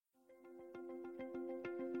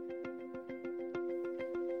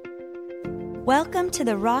Welcome to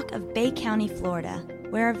the Rock of Bay County, Florida,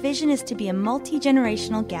 where our vision is to be a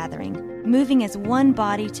multi-generational gathering, moving as one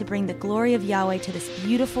body to bring the glory of Yahweh to this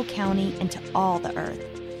beautiful county and to all the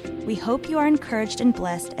earth. We hope you are encouraged and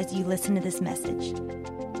blessed as you listen to this message.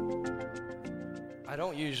 I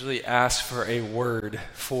don't usually ask for a word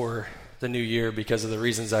for the new year because of the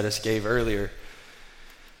reasons I just gave earlier.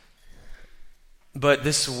 But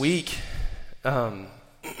this week,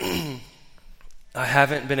 I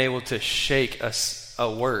haven't been able to shake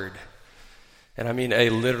a word. And I mean a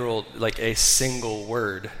literal, like a single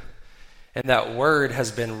word. And that word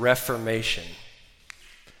has been reformation.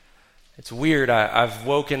 It's weird. I've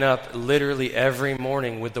woken up literally every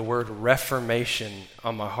morning with the word reformation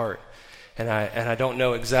on my heart. And I don't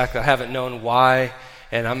know exactly, I haven't known why.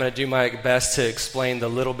 And I'm going to do my best to explain the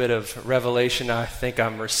little bit of revelation I think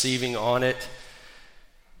I'm receiving on it.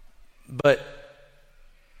 But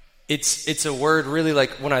it's a word really,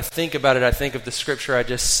 like when I think about it, I think of the scripture I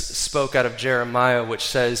just spoke out of Jeremiah, which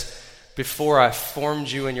says, before I formed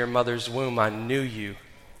you in your mother's womb, I knew you.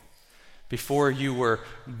 Before you were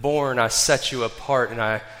born, I set you apart, and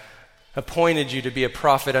I appointed you to be a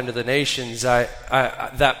prophet unto the nations.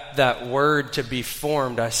 That word, to be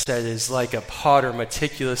formed, I said, is like a potter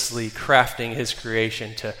meticulously crafting his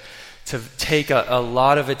creation to take a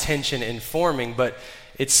lot of attention in forming. But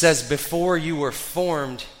it says, before you were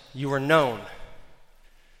formed, you were known.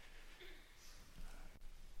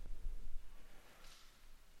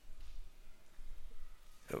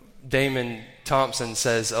 Damon Thompson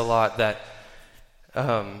says a lot that,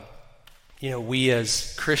 we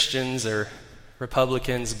as Christians or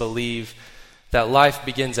Republicans believe that life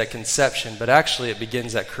begins at conception, but actually it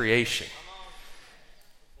begins at creation.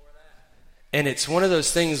 And it's one of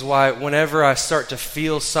those things why whenever I start to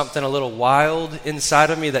feel something a little wild inside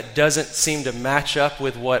of me that doesn't seem to match up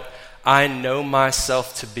with what I know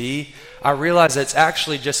myself to be, I realize it's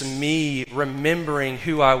actually just me remembering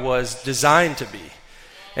who I was designed to be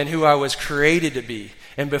and who I was created to be.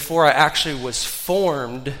 And before I actually was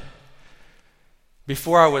formed,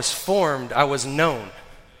 I was known.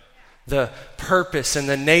 The purpose and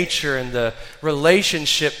the nature and the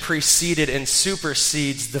relationship preceded and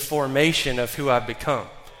supersedes the formation of who I've become.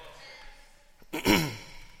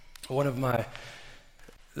 One of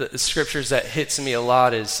the scriptures that hits me a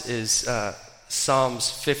lot is Psalms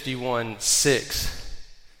 51:6.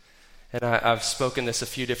 And I've spoken this a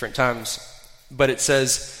few different times. But it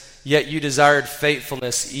says, yet you desired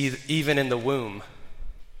faithfulness even in the womb.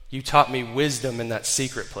 You taught me wisdom in that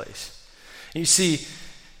secret place. And you see,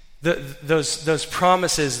 those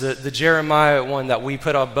promises, the Jeremiah one that we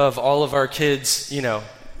put above all of our kids,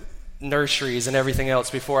 nurseries and everything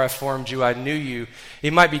else, before I formed you, I knew you.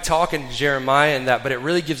 He might be talking to Jeremiah in that, but it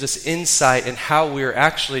really gives us insight in how we are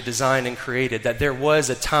actually designed and created, that there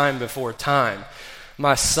was a time before time.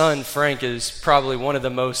 My son, Frank, is probably one of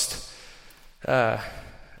the most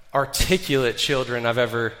articulate children I've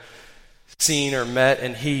ever seen or met,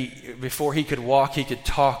 and before he could walk, he could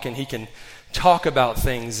talk, and he can talk about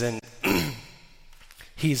things, and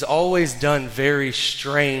he's always done very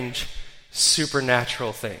strange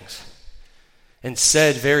supernatural things and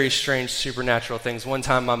said very strange supernatural things. One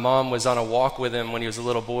time my mom was on a walk with him when he was a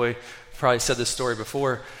little boy. Probably said this story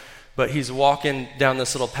before, but he's walking down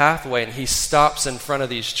this little pathway and he stops in front of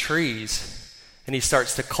these trees and he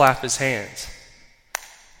starts to clap his hands.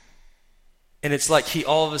 And it's like he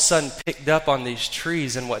all of a sudden picked up on these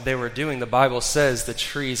trees and what they were doing. The Bible says the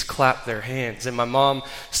trees clap their hands. And my mom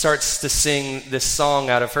starts to sing this song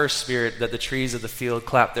out of her spirit that the trees of the field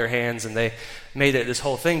clap their hands, and they made it this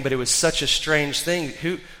whole thing. But it was such a strange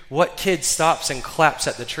thing. What kid stops and claps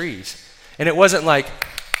at the trees? And it wasn't like,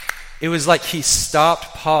 it was like he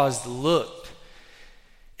stopped, paused, looked,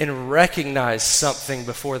 and recognized something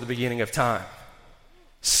before the beginning of time.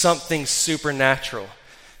 Something supernatural.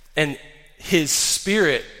 And his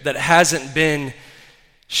spirit that hasn't been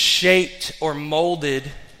shaped or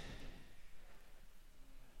molded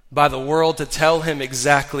by the world to tell him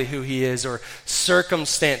exactly who he is, or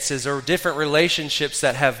circumstances or different relationships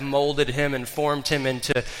that have molded him and formed him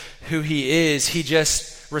into who he is, he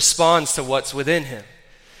just responds to what's within him.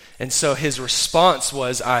 And so his response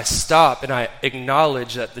was, I stop and I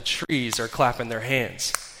acknowledge that the trees are clapping their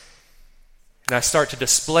hands. And I start to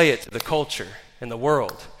display it to the culture and the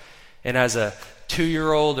world. And as a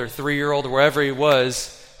 2-year-old or 3-year-old or wherever he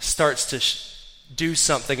was, starts to do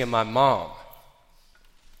something in my mom.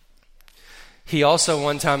 He also,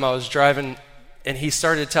 one time I was driving, and he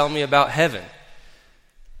started telling me about heaven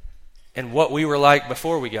and what we were like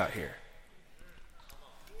before we got here.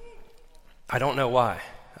 I don't know why.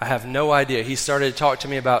 I have no idea. He started to talk to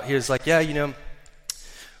me about, he was like, yeah,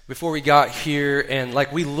 before we got here, and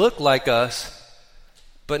like we look like us,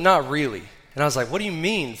 but not really. And I was like, what do you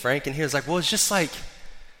mean, Frank? And he was like, well, it's just like,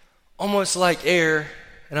 almost like air.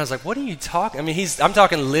 And I was like, what are you talking? I mean, I'm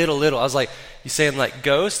talking little. I was like, you saying like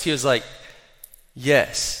ghost? He was like,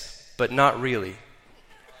 yes, but not really.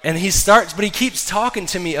 And he keeps talking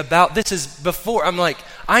to me about this is before. I'm like,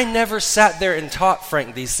 I never sat there and taught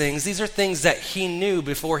Frank these things. These are things that he knew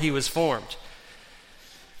before he was formed.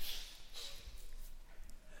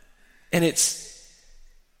 And it's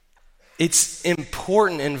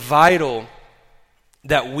important and vital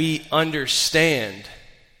that we understand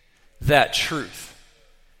that truth.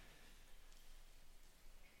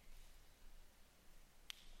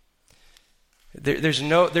 There's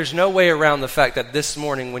no way around the fact that this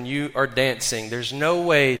morning when you are dancing, there's no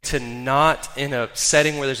way to not, in a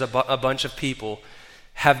setting where there's a bunch of people,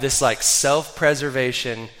 have this like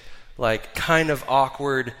self-preservation, like kind of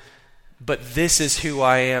awkward, but this is who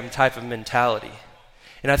I am type of mentality.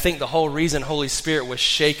 And I think the whole reason Holy Spirit was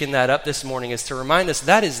shaking that up this morning is to remind us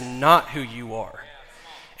that is not who you are.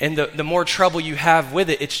 And the more trouble you have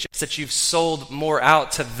with it, it's just that you've sold more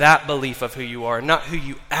out to that belief of who you are, not who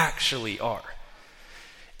you actually are.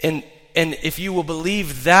 And if you will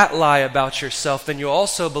believe that lie about yourself, then you'll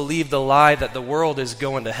also believe the lie that the world is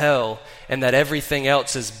going to hell and that everything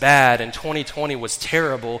else is bad and 2020 was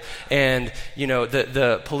terrible and,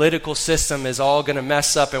 the political system is all going to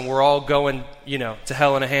mess up and we're all going, to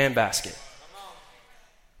hell in a handbasket.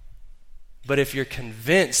 But if you're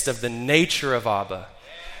convinced of the nature of Abba,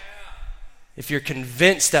 if you're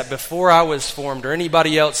convinced that before I was formed or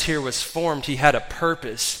anybody else here was formed, he had a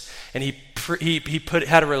purpose and he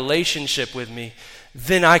had a relationship with me,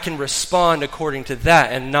 then I can respond according to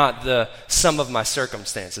that and not the sum of my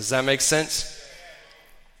circumstances. Does that make sense?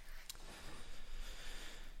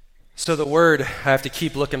 So the word, I have to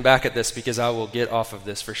keep looking back at this because I will get off of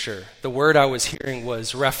this for sure. The word I was hearing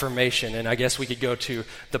was Reformation, and I guess we could go to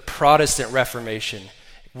the Protestant Reformation.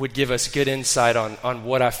 Would give us good insight on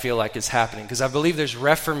what I feel like is happening. Because I believe there's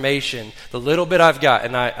reformation, the little bit I've got,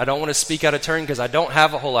 and I don't want to speak out of turn because I don't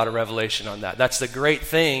have a whole lot of revelation on that. That's the great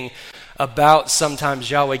thing about sometimes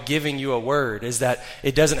Yahweh giving you a word, is that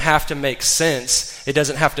it doesn't have to make sense. It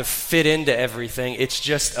doesn't have to fit into everything. It's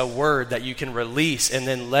just a word that you can release and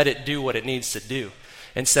then let it do what it needs to do,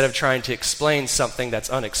 instead of trying to explain something that's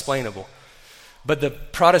unexplainable. But the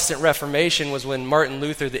Protestant Reformation was when Martin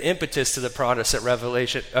Luther, the impetus to the Protestant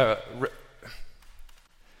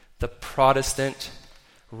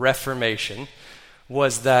Reformation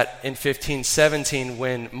was that in 1517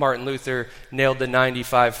 when Martin Luther nailed the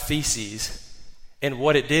 95 Theses, and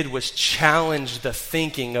what it did was challenge the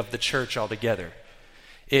thinking of the church altogether.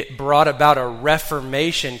 It brought about a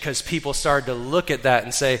reformation because people started to look at that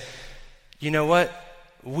and say, you know what?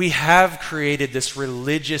 We have created this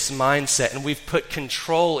religious mindset and we've put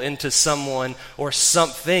control into someone or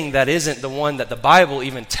something that isn't the one that the Bible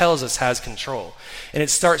even tells us has control. And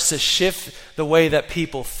it starts to shift the way that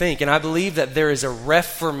people think. And I believe that there is a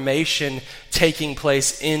reformation taking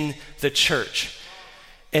place in the church.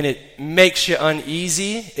 And it makes you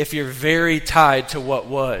uneasy if you're very tied to what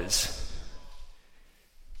was.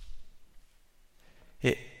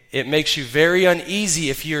 It makes you very uneasy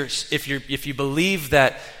if you believe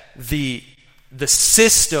that the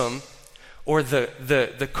system or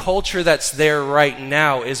the culture that's there right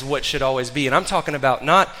now is what should always be. And I'm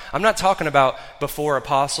not talking about before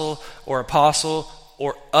apostle or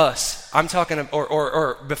us. I'm talking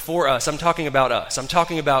or before us. I'm talking about us. I'm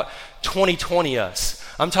talking about 2020 us.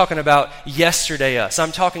 I'm talking about yesterday us.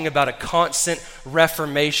 I'm talking about a constant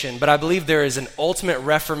reformation. But I believe there is an ultimate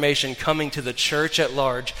reformation coming to the church at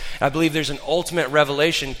large. I believe there's an ultimate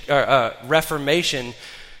reformation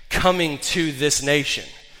coming to this nation.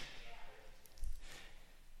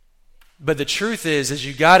 But the truth is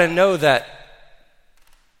you got to know that.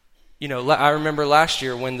 I remember last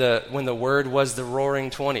year when the word was the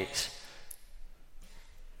roaring 20s.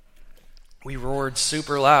 We roared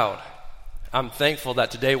super loud. I'm thankful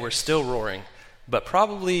that today we're still roaring, but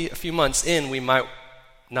probably a few months in, we might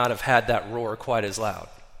not have had that roar quite as loud.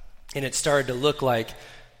 And it started to look like,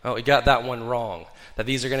 oh, we got that one wrong, that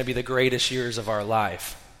these are going to be the greatest years of our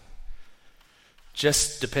life.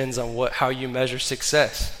 Just depends on how you measure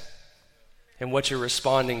success and what you're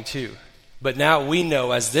responding to. But now we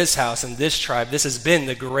know as this house and this tribe, this has been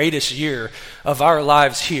the greatest year of our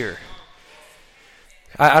lives here.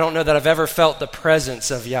 I don't know that I've ever felt the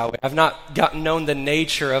presence of Yahweh. I've not gotten known the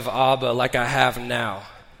nature of Abba like I have now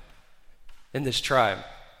in this tribe.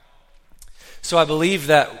 So I believe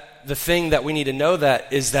that the thing that we need to know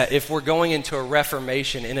that is that if we're going into a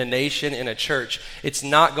reformation in a nation, in a church, it's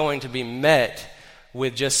not going to be met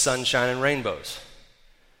with just sunshine and rainbows.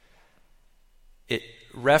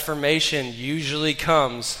 Reformation usually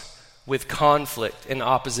comes with conflict and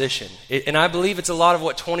opposition. And I believe it's a lot of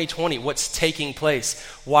what 2020, what's taking place,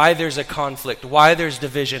 why there's a conflict, why there's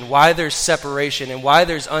division, why there's separation, and why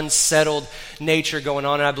there's unsettled nature going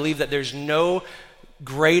on. And I believe that there's no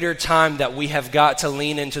greater time that we have got to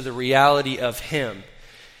lean into the reality of Him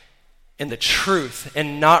and the truth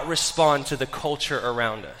and not respond to the culture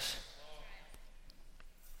around us.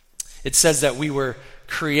 It says that we were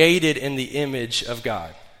created in the image of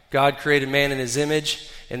God. God created man in His image.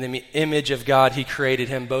 In the image of God, He created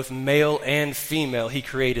him, both male and female. He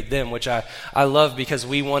created them, which I love because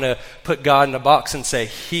we want to put God in a box and say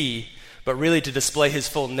He, but really to display His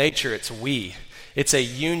full nature, it's we. It's a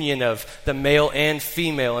union of the male and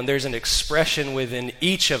female, and there's an expression within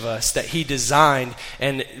each of us that He designed,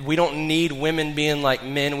 and we don't need women being like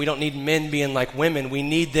men. We don't need men being like women. We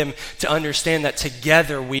need them to understand that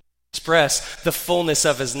together we express the fullness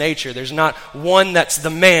of His nature. There's not one that's the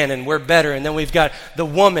man and we're better, and then we've got the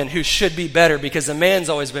woman who should be better because the man's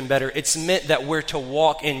always been better. It's meant that we're to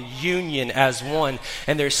walk in union as one,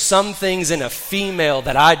 and there's some things in a female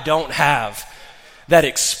that I don't have that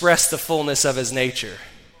express the fullness of His nature.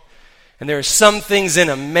 And there are some things in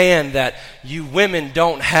a man that you women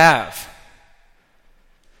don't have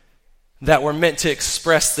that were meant to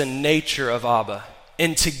express the nature of Abba.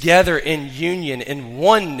 And together in union, in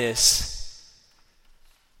oneness,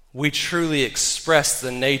 we truly express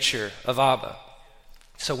the nature of Abba.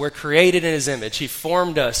 So we're created in His image. He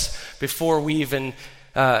formed us before we even,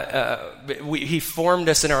 He formed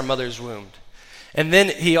us in our mother's womb. And then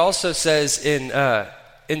He also says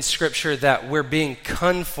in Scripture that we're being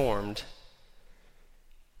conformed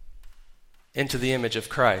into the image of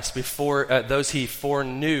Christ. Before those He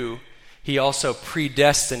foreknew, He also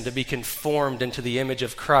predestined to be conformed into the image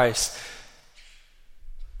of Christ,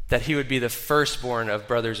 that He would be the firstborn of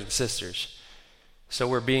brothers and sisters. So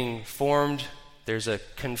we're being formed. There's a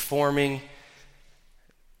conforming.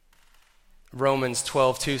 Romans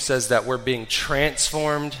 12:2 says that we're being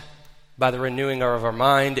transformed by the renewing of our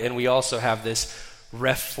mind, and we also have this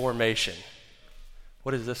reformation.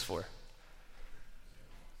 What is this for?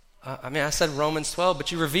 I said Romans 12,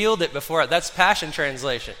 but you revealed it before. That's Passion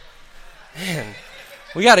Translation. Man,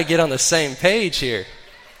 we got to get on the same page here.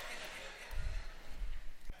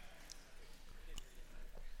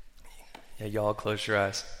 Yeah, y'all close your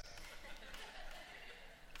eyes.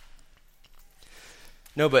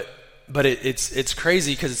 No, but it's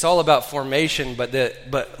crazy because it's all about formation.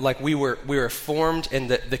 But like we were formed, and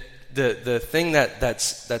the thing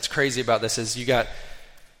that's crazy about this is you got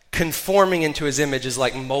conforming into His image is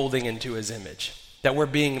like molding into His image. That we're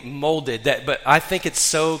being molded. But I think it's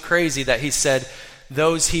so crazy that He said,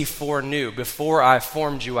 those He foreknew. Before I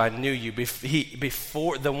formed you, I knew you.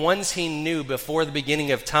 Before the ones He knew before the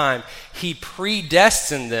beginning of time, He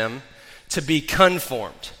predestined them to be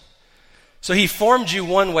conformed. So He formed you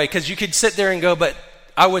one way, because you could sit there and go, but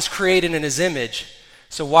I was created in His image,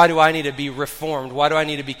 so why do I need to be reformed? Why do I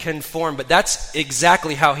need to be conformed? But that's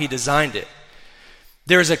exactly how He designed it.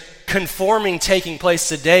 There's a conforming taking place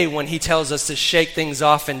today when He tells us to shake things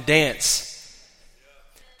off and dance.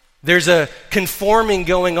 There's a conforming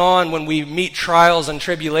going on when we meet trials and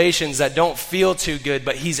tribulations that don't feel too good,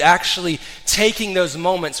 but He's actually taking those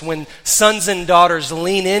moments when sons and daughters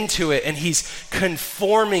lean into it, and He's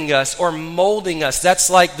conforming us or molding us.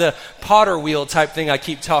 That's like the potter wheel type thing I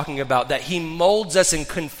keep talking about, that He molds us and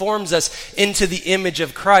conforms us into the image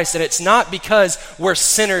of Christ. And it's not because we're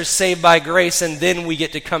sinners saved by grace and then we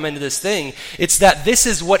get to come into this thing. It's that this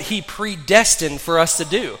is what He predestined for us to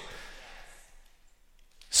do.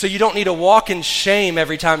 So you don't need to walk in shame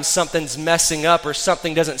every time something's messing up or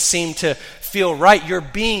something doesn't seem to feel right. You're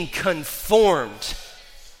being conformed.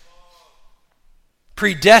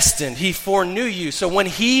 Predestined. He foreknew you. So when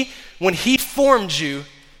he formed you,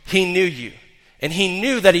 He knew you. And He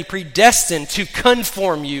knew that He predestined to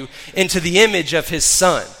conform you into the image of His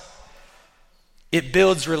Son. It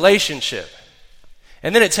builds relationship.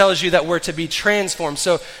 And then it tells you that we're to be transformed.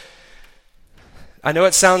 So I know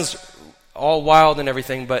it sounds all wild and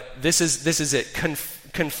everything, but this is it.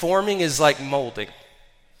 Conforming is like molding,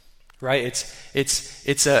 right?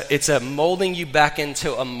 It's a molding you back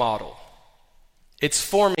into a model. It's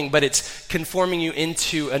forming, but it's conforming you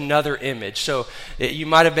into another image. So you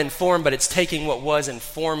might have been formed, but it's taking what was and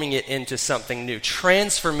forming it into something new.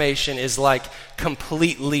 Transformation is like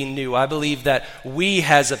completely new. I believe that we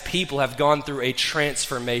as a people have gone through a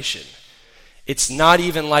transformation. It's not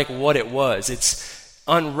even like what it was. It's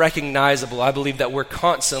unrecognizable. I believe that we're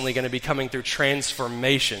constantly going to be coming through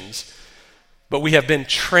transformations, but we have been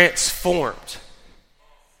transformed.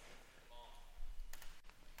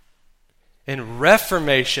 And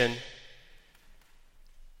reformation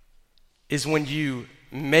is when you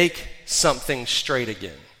make something straight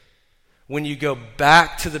again. When you go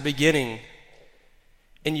back to the beginning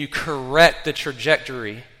and you correct the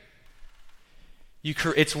trajectory.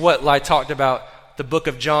 It's what I talked about, the book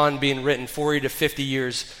of John being written 40 to 50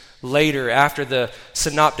 years later after the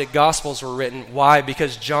synoptic gospels were written. Why?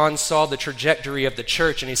 Because John saw the trajectory of the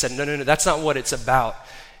church and he said, no, that's not what it's about.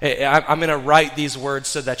 I'm going to write these words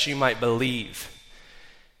so that you might believe.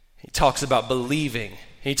 He talks about believing.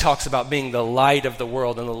 He talks about being the light of the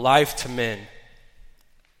world and the life to men.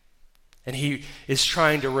 And he is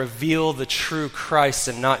trying to reveal the true Christ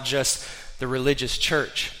and not just the religious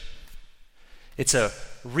church. It's a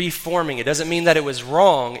reforming. It doesn't mean that it was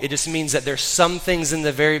wrong. It just means that there's some things in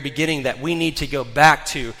the very beginning that we need to go back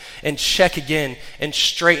to and check again and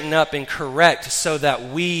straighten up and correct so that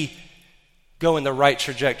we go in the right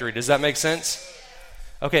trajectory. Does that make sense?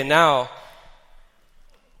 Okay, now,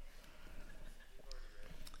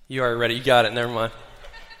 you are ready. You got it. Never mind.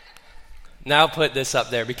 Now put this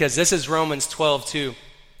up there because this is Romans 12:2.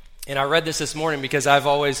 And I read this morning because I've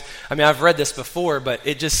read this before, but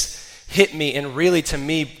it just hit me and really to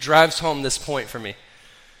me drives home this point for me.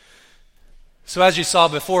 So as you saw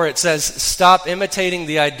before, it says, stop imitating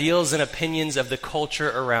the ideals and opinions of the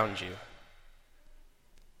culture around you.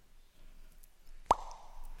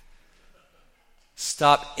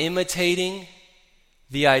 Stop imitating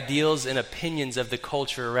the ideals and opinions of the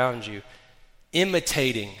culture around you.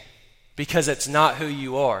 Imitating, because it's not who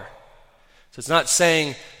you are. So it's not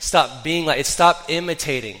saying stop being like, it's stop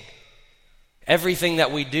imitating. Everything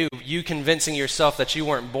that we do, you convincing yourself that you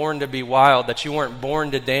weren't born to be wild, that you weren't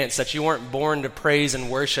born to dance, that you weren't born to praise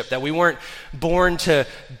and worship, that we weren't born to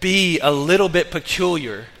be a little bit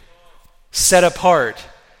peculiar, set apart,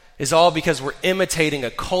 is all because we're imitating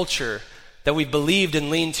a culture that we believed and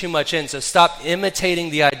leaned too much in. So stop imitating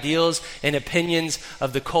the ideals and opinions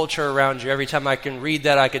of the culture around you. Every time I can read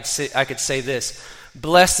that, I could say this.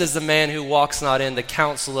 Blessed is the man who walks not in the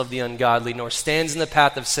counsel of the ungodly, nor stands in the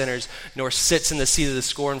path of sinners, nor sits in the seat of the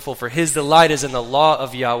scornful. For his delight is in the law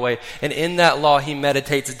of Yahweh, and in that law he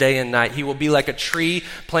meditates day and night. He will be like a tree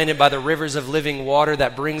planted by the rivers of living water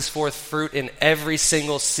that brings forth fruit in every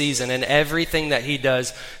single season, and everything that he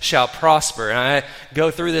does shall prosper. And I go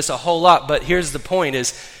through this a whole lot, but here's the point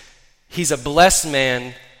is, he's a blessed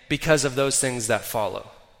man because of those things that follow.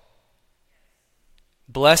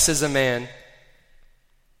 Blessed is a man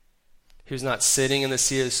who's not sitting in the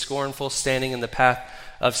seat of the scornful, standing in the path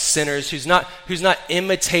of sinners, who's not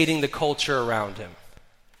imitating the culture around him.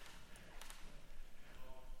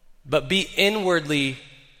 But be inwardly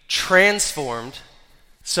transformed,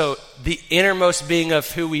 so the innermost being of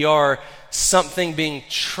who we are, something being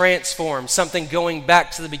transformed, something going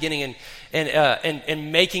back to the beginning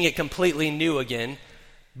and making it completely new again,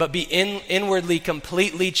 but be inwardly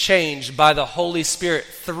completely changed by the Holy Spirit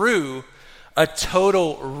through a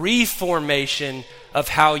total reformation of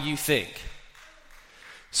how you think.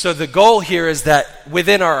 So the goal here is that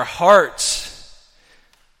within our hearts,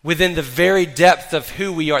 within the very depth of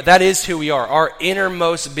who we are, that is who we are, our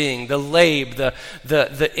innermost being, the lab,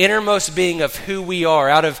 the innermost being of who we are,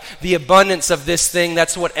 out of the abundance of this thing,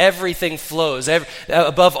 that's what everything flows.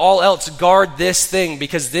 Above all else, guard this thing,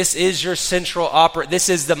 because this is your central this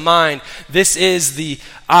is the mind, this is the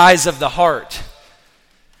eyes of the heart.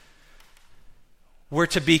 We're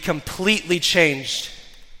to be completely changed.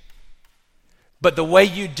 But the way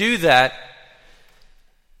you do that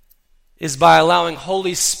is by allowing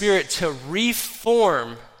Holy Spirit to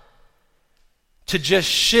reform, to just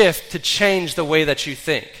shift, to change the way that you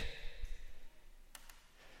think.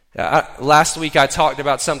 Last week I talked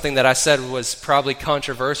about something that I said was probably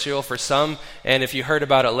controversial for some, and if you heard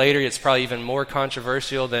about it later, it's probably even more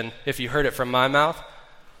controversial than if you heard it from my mouth.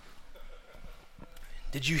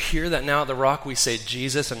 Did you hear that now at the Rock we say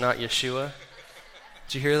Jesus and not Yeshua?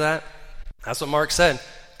 Did you hear that? That's what Mark said.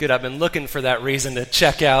 Good, I've been looking for that reason to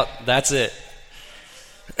check out. That's it.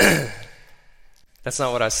 That's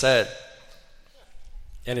not what I said.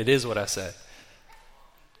 And it is what I said.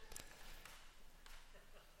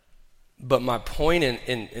 But my point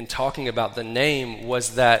in talking about the name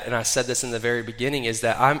was that, and I said this in the very beginning, is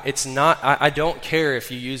that I don't care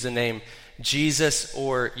if you use the name Jesus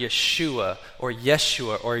or Yeshua or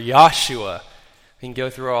Yeshua or Yahshua. We can go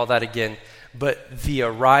through all that again. But the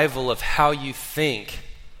arrival of how you think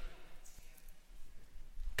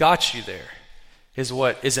got you there is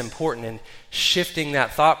what is important. And shifting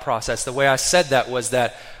that thought process, the way I said that was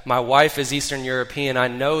that my wife is Eastern European. I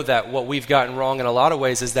know that what we've gotten wrong in a lot of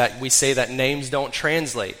ways is that we say that names don't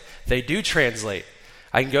translate. They do translate.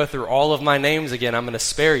 I can go through all of my names again. I'm going to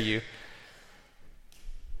spare you.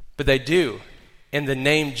 but they do. And the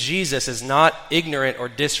name Jesus is not ignorant or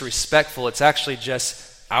disrespectful. It's actually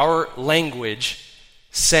just our language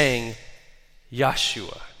saying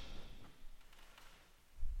Yeshua.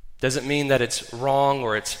 Doesn't mean that it's wrong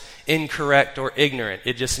or it's incorrect or ignorant.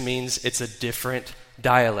 It just means it's a different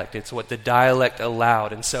dialect. It's what the dialect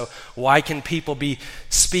allowed. And so why can people be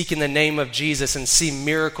speaking the name of Jesus and see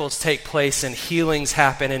miracles take place and healings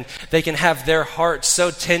happen, and they can have their heart so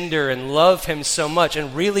tender and love him so much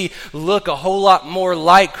and really look a whole lot more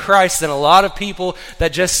like Christ than a lot of people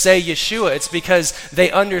that just say Yeshua? It's because they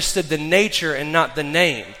understood the nature and not the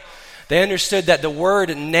name. They understood that the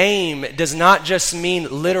word name does not just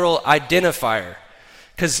mean literal identifier.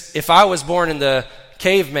 Because if I was born in the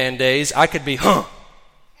caveman days, I could be,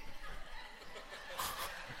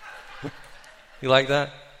 You like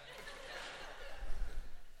that?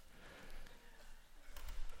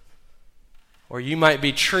 Or you might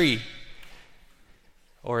be tree,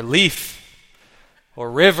 or leaf, or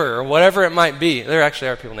river, or whatever it might be. There actually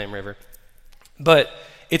are people named River. But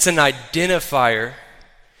it's an identifier.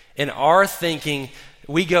 In our thinking,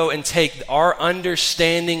 we go and take our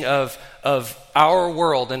understanding of our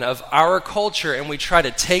world and of our culture, and we try to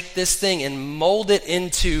take this thing and mold it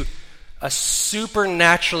into a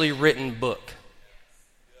supernaturally written book.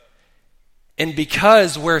 And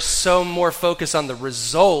because we're so more focused on the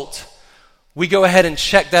result, we go ahead and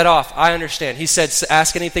check that off. I understand. He said,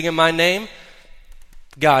 ask anything in my name.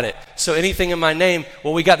 Got it. So anything in my name,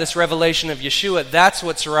 well, we got this revelation of Yeshua. That's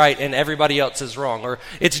what's right, and everybody else is wrong. Or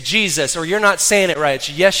it's Jesus, or you're not saying it right. It's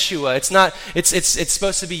Yeshua. It's not. It's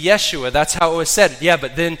supposed to be Yeshua. That's how it was said. Yeah,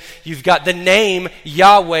 but then you've got the name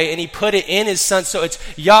Yahweh, and he put it in his son, so it's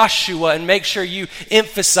Yahshua. And make sure you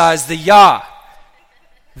emphasize the Yah.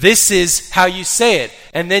 This is how you say it.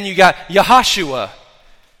 And then you got Yahashua.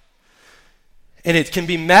 And it can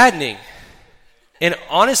be maddening. And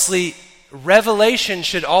honestly, revelation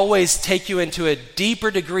should always take you into a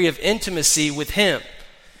deeper degree of intimacy with him.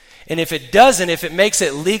 And if it doesn't, if it makes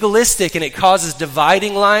it legalistic and it causes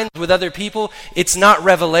dividing lines with other people, it's not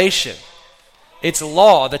revelation. It's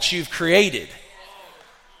law that you've created.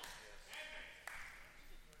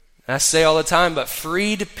 I say all the time, but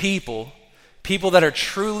freed people that are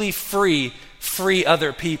truly free, free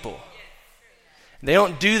other people. They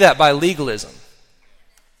don't do that by legalism.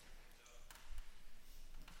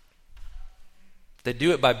 They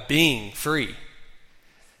do it by being free.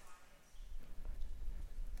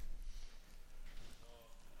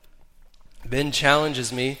 Ben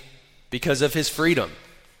challenges me because of his freedom.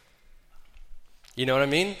 You know what I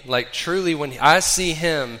mean? Like truly, when I see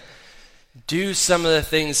him do some of the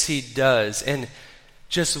things he does and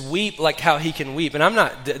just weep like how he can weep. And I'm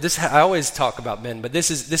not this. I always talk about Ben, but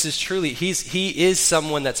this is truly he is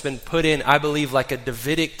someone that's been put in, I believe, like a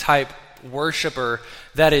Davidic type worshiper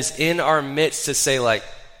that is in our midst to say, like,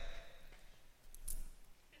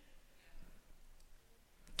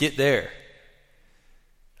 get there,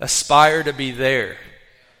 aspire to be there.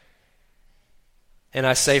 And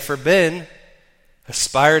I say for Ben,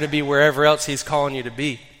 aspire to be wherever else he's calling you to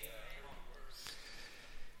be.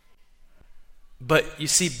 But you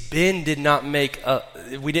see, Ben did not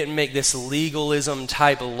we didn't make this legalism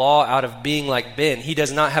type of law out of being like Ben. He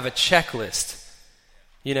does not have a checklist.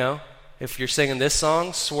 You know, if you're singing this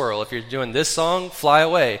song, swirl. If you're doing this song, fly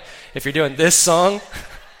away. If you're doing this song,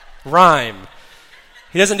 rhyme.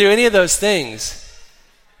 He doesn't do any of those things.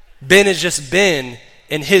 Ben is just Ben,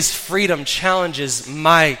 and his freedom challenges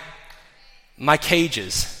my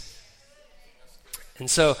cages. And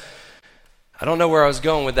so, I don't know where I was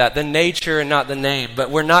going with that. The nature and not the name.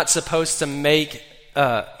 But we're not supposed to make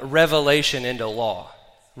revelation into law.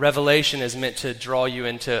 Revelation is meant to draw you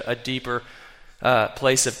into a deeper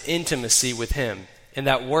place of intimacy with him. And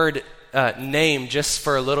that word name, just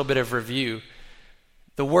for a little bit of review,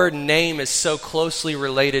 the word name is so closely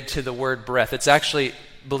related to the word breath. It's actually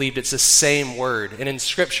believed it's the same word. And in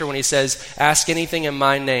Scripture, when he says, ask anything in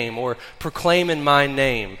my name or proclaim in my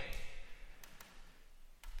name,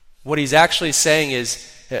 what he's actually saying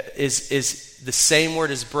is the same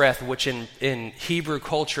word as breath, which in Hebrew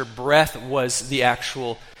culture, breath was the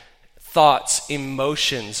actual thoughts,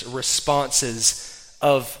 emotions, responses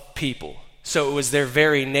of people. So it was their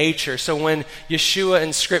very nature. So when Yeshua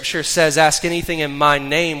in Scripture says, ask anything in my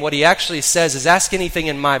name, what he actually says is, ask anything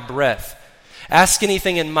in my breath. Ask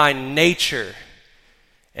anything in my nature,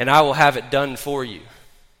 and I will have it done for you.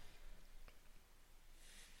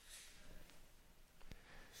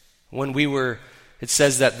 When it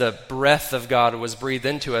says that the breath of God was breathed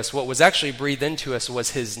into us. What was actually breathed into us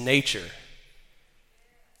was his nature.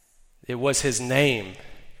 It was his name.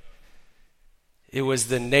 It was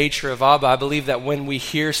the nature of Abba. I believe that when we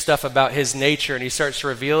hear stuff about his nature and he starts to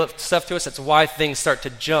reveal stuff to us, that's why things start to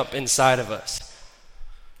jump inside of us.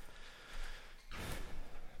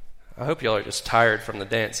 I hope y'all are just tired from the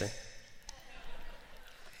dancing.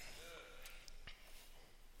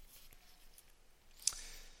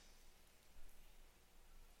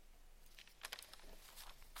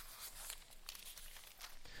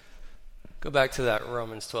 Go back to that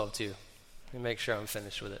Romans 12:2. Let me make sure I'm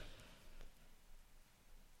finished with it.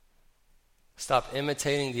 Stop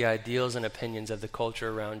imitating the ideals and opinions of the culture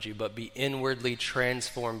around you, but be inwardly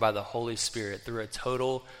transformed by the Holy Spirit through a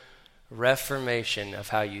total reformation of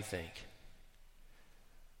how you think.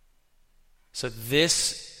 So I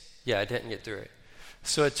didn't get through it.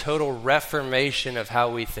 So a total reformation of how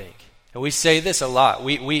we think. And we say this a lot.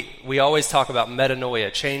 We always talk about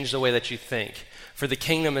metanoia, change the way that you think, for the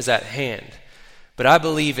kingdom is at hand. But I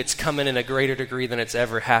believe it's coming in a greater degree than it's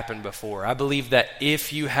ever happened before. I believe that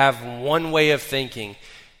if you have one way of thinking,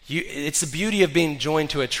 it's the beauty of being joined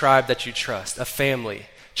to a tribe that you trust, a family.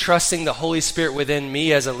 Trusting the Holy Spirit within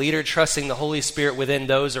me as a leader, trusting the Holy Spirit within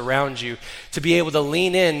those around you, to be able to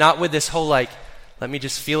lean in, not with this whole let me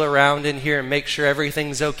just feel around in here and make sure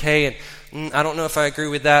everything's okay, and I don't know if I agree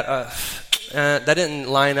with that. That didn't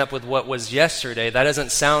line up with what was yesterday. That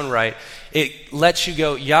doesn't sound right. It lets you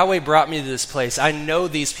go, Yahweh brought me to this place. I know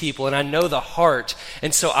these people and I know the heart.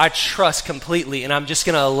 And so I trust completely, and I'm just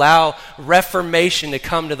going to allow reformation to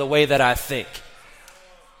come to the way that I think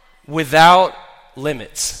without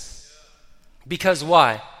limits. Because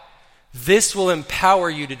why? This will empower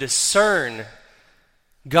you to discern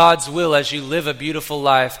God's will as you live a beautiful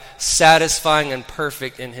life, satisfying and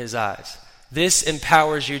perfect in his eyes. This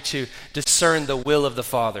empowers you to discern the will of the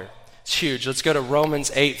Father. It's huge. Let's go to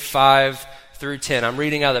Romans 8:5-10. I'm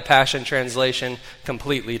reading out of the Passion Translation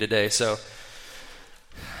completely today, so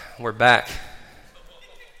we're back.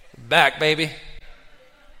 Back, baby.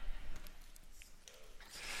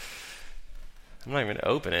 I'm not even going to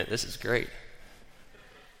open it. This is great.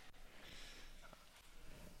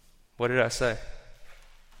 What did I say?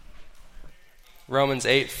 Romans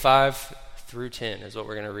 8:5-10 is what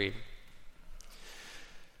we're going to read.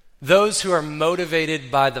 Those who are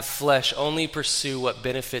motivated by the flesh only pursue what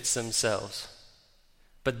benefits themselves.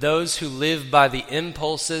 But those who live by the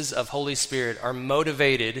impulses of Holy Spirit are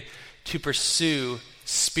motivated to pursue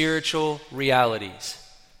spiritual realities.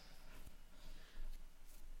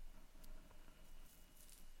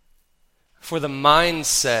 For the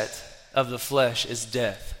mindset of the flesh is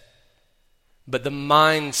death, but the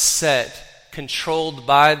mindset controlled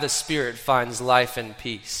by the Spirit finds life and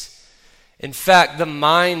peace. In fact, the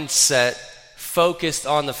mindset focused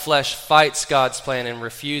on the flesh fights God's plan and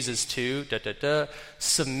refuses to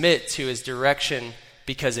submit to his direction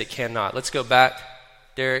because it cannot. Let's go back,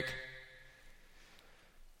 Derek.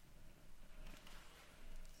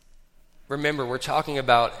 Remember, we're talking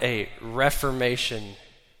about a reformation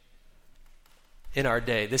in our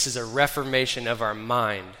day. This is a reformation of our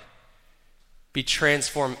mind. Be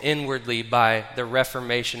transformed inwardly by the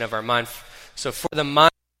reformation of our mind. So for the mindset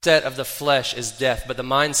of the flesh is death, but the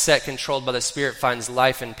mindset controlled by the Spirit finds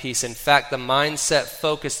life and peace. In fact, the mindset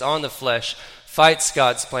focused on the flesh fights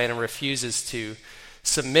God's plan and refuses to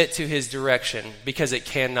submit to his direction because it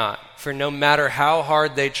cannot. For no matter how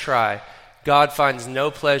hard they try, God finds no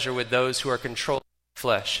pleasure with those who are controlled by the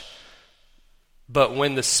flesh. But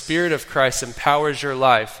when the Spirit of Christ empowers your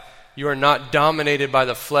life, you are not dominated by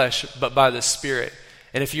the flesh, but by the Spirit.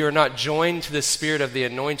 And if you are not joined to the Spirit of the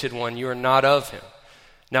Anointed One, you are not of him.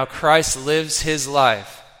 Now Christ lives his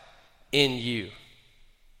life in you.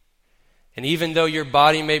 And even though your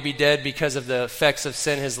body may be dead because of the effects of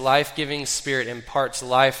sin, his life-giving Spirit imparts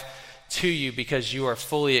life to you because you are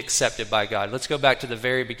fully accepted by God. Let's go back to the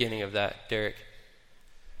very beginning of that, Derek.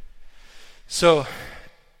 So,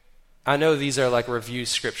 I know these are like review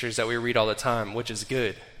scriptures that we read all the time, which is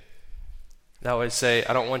good. I always say,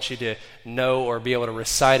 I don't want you to know or be able to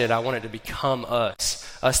recite it. I want it to become us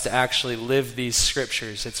to actually live these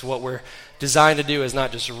scriptures. It's what we're designed to do, is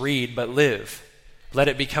not just read, but live. Let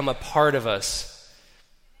it become a part of us.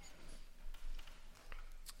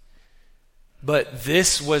 But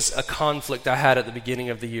this was a conflict I had at the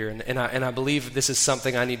beginning of the year, and I believe this is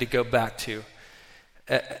something I need to go back to.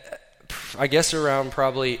 I guess around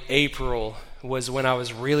probably April was when I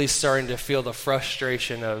was really starting to feel the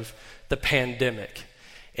frustration of the pandemic.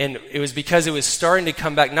 And it was because it was starting to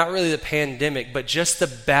come back, not really the pandemic, but just the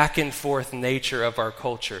back and forth nature of our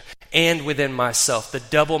culture. and within myself, the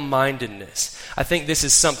double-mindedness. I think this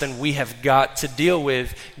is something we have got to deal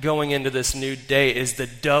with going into this new day, is the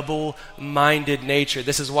double-minded nature.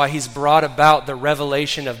 This is why he's brought about the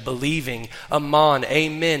revelation of believing, amen,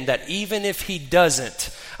 amen, that even if he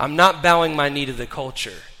doesn't, I'm not bowing my knee to the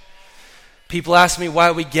culture. People ask me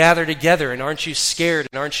why we gather together, and aren't you scared,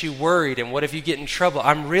 and aren't you worried, and what if you get in trouble?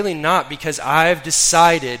 I'm really not, because I've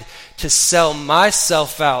decided to sell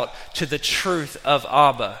myself out to the truth of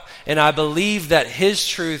Abba. And I believe that his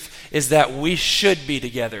truth is that we should be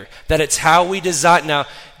together, that it's how we design. Now,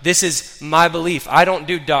 this is my belief. I don't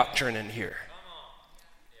do doctrine in here.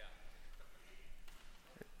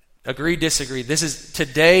 Agree, disagree. This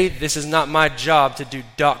is not my job to do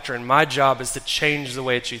doctrine. My job is to change the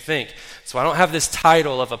way that you think. So I don't have this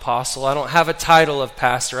title of apostle. I don't have a title of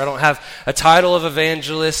pastor. I don't have a title of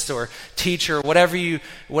evangelist or teacher, whatever you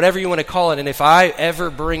want to call it. And if I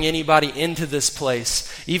ever bring anybody into this place,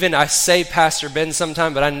 even I say Pastor Ben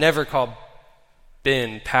sometime, but I never call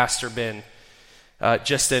Ben Pastor Ben,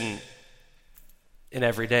 just in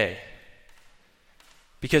every day.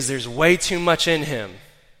 Because there's way too much in him.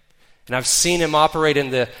 And I've seen him operate in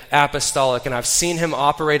the apostolic, and I've seen him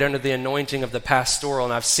operate under the anointing of the pastoral,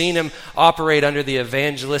 and I've seen him operate under the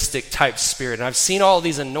evangelistic type spirit. And I've seen all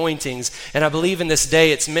these anointings, and I believe in this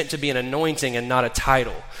day it's meant to be an anointing and not a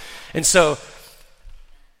title. And so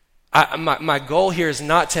my goal here is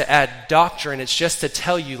not to add doctrine. It's just to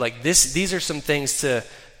tell you, like, these are some things to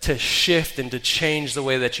shift and to change the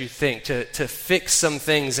way that you think, to fix some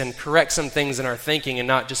things and correct some things in our thinking, and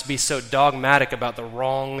not just be so dogmatic about the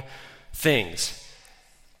wrong things.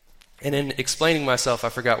 And in explaining myself, I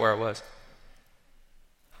forgot where I was.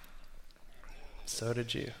 So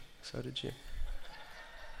did you.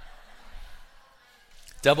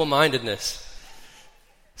 Double-mindedness.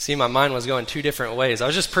 See, my mind was going two different ways. I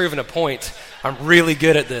was just proving a point. I'm really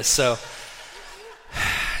good at this, so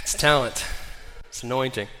it's talent. It's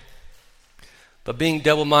anointing. But being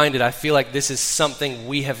double-minded, I feel like this is something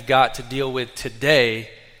we have got to deal with today,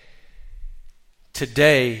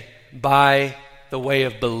 by the way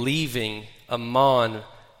of believing, amen,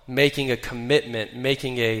 making a commitment,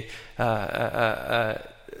 making a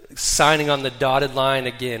signing on the dotted line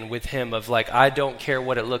again with him of, like, I don't care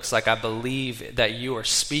what it looks like. I believe that you are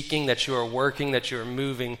speaking, that you are working, that you are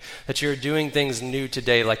moving, that you are doing things new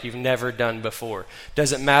today like you've never done before.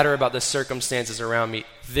 Doesn't matter about the circumstances around me.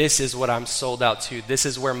 This is what I'm sold out to. This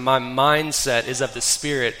is where my mindset is of the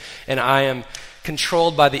Spirit, and I am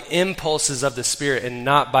controlled by the impulses of the Spirit and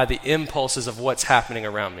not by the impulses of what's happening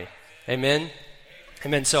around me. Amen?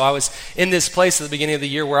 Amen. So I was in this place at the beginning of the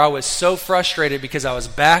year where I was so frustrated because I was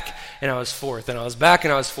back and I was forth, and I was back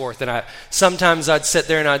and I was forth. And sometimes I'd sit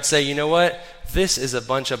there and I'd say, you know what? This is a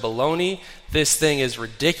bunch of baloney. This thing is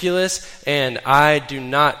ridiculous, and I do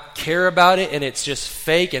not care about it, and it's just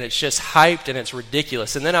fake, and it's just hyped, and it's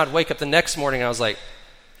ridiculous. And then I'd wake up the next morning and I was like,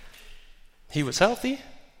 he was healthy?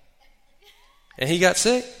 And he got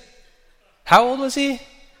sick? How old was he?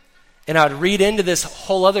 And I'd read into this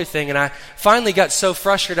whole other thing, and I finally got so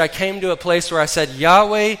frustrated, I came to a place where I said,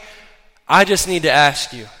 Yahweh, I just need to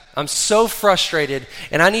ask you. I'm so frustrated,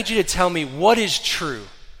 and I need you to tell me what is true.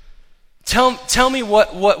 Tell me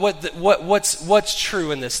what's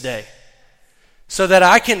true in this day, so that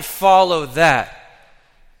I can follow that.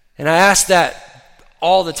 And I ask that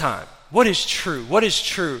all the time. What is true? What is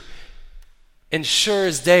true? And sure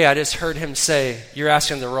as day, I just heard him say, you're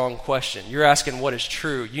asking the wrong question. You're asking what is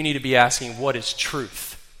true. You need to be asking what is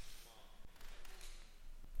truth.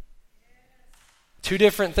 Two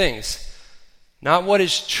different things. Not what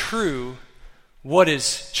is true, what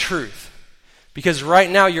is truth. Because right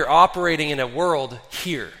now you're operating in a world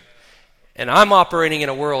here. And I'm operating in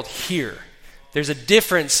a world here. There's a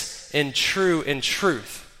difference in true and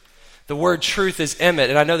truth. The word truth is emet,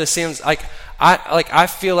 and I know this seems like I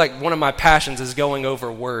feel like one of my passions is going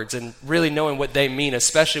over words and really knowing what they mean,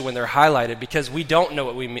 especially when they're highlighted, because we don't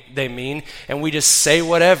know what they mean, and we just say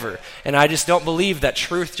whatever. And I just don't believe that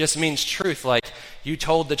truth just means truth, like you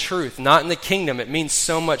told the truth. Not in the kingdom. It means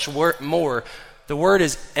so much more. The word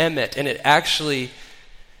is emet, and it actually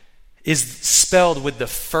is spelled with the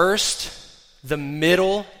first, the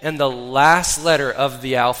middle, and the last letter of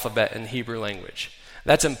the alphabet in Hebrew language.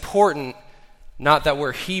 That's important, not that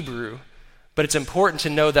we're Hebrew, but it's important to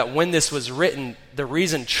know that when this was written, the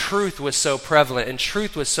reason truth was so prevalent and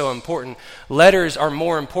truth was so important, letters are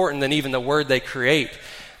more important than even the word they create.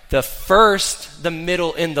 The first, the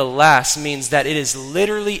middle, and the last means that it is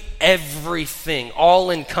literally everything,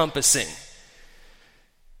 all-encompassing.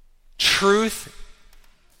 Truth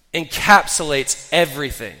encapsulates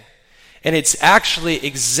everything. And it's actually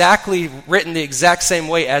exactly written the exact same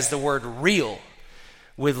way as the word real,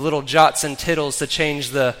 with little jots and tittles to change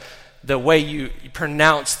the way you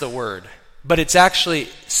pronounce the word. But it's actually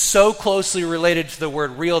so closely related to the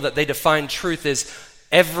word real that they define truth as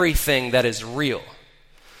everything that is real.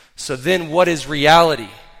 So then what is reality?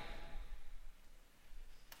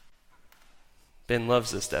 Ben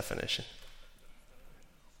loves this definition.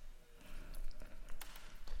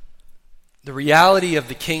 The reality of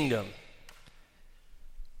the kingdom,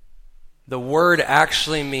 the word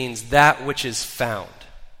actually means that which is found.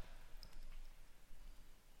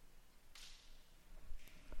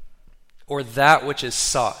 Or that which is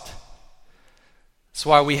sought. That's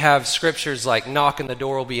why we have scriptures like, knock and the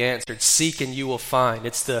door will be answered, seek and you will find.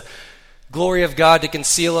 It's the glory of God to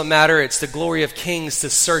conceal a matter. It's the glory of kings to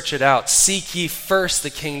search it out. Seek ye first the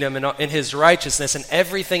kingdom and his righteousness, and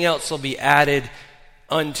everything else will be added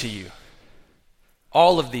unto you.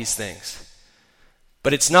 All of these things.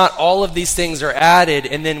 But it's not all of these things are added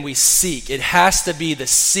and then we seek. It has to be the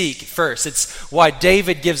seek first. It's why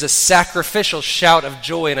David gives a sacrificial shout of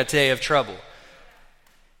joy in a day of trouble.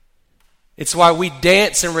 It's why we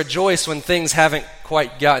dance and rejoice when things haven't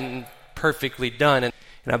quite gotten perfectly done. And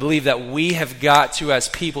I believe that we have got to, as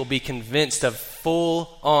people, be convinced of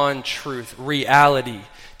full-on truth, reality,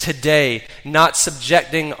 today, not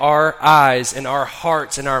subjecting our eyes and our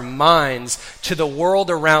hearts and our minds to the world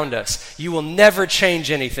around us. You will never change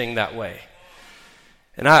anything that way.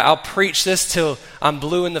 And I'll preach this till I'm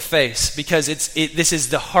blue in the face, because this is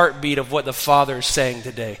the heartbeat of what the Father is saying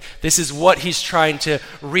today. This is what he's trying to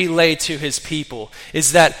relay to his people,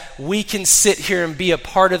 is that we can sit here and be a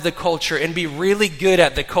part of the culture and be really good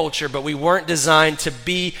at the culture, but we weren't designed to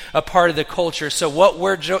be a part of the culture. So what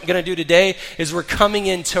we're going to do today is we're coming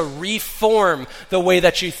in to reform the way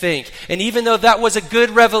that you think. And even though that was a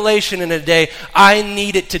good revelation in a day, I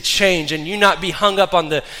need it to change, and you not be hung up on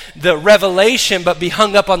the revelation, but be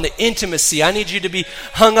hung up on the intimacy. I need you to be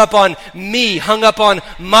hung up on me, hung up on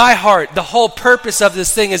my heart. The whole purpose of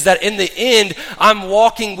this thing is that in the end, I'm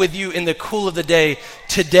walking with you in the cool of the day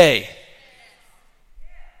today.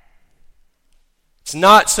 It's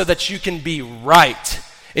not so that you can be right.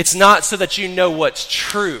 It's not so that you know what's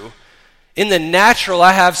true. In the natural,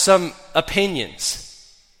 I have some opinions.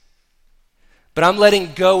 But I'm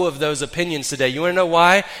letting go of those opinions today. You want to know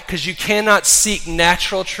why? Because you cannot seek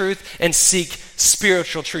natural truth and seek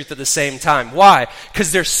spiritual truth at the same time. Why?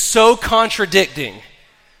 Because they're so contradicting.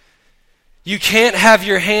 You can't have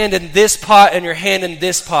your hand in this pot and your hand in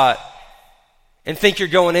this pot and think you're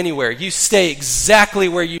going anywhere. You stay exactly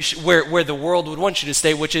where where the world would want you to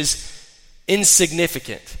stay, which is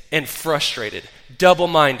insignificant and frustrated,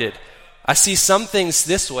 double-minded. I see some things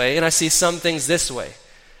this way and I see some things this way.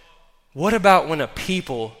 What about when a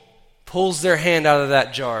people pulls their hand out of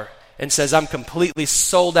that jar and says, I'm completely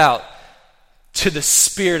sold out to the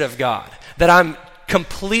Spirit of God, that I'm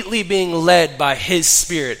completely being led by His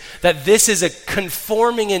Spirit, that this is a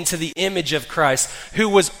conforming into the image of Christ, who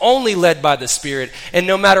was only led by the Spirit, and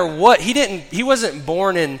no matter what, he wasn't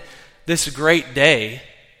born in this great day.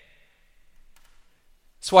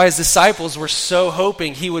 That's why his disciples were so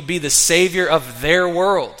hoping he would be the Savior of their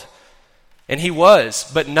world. And he was,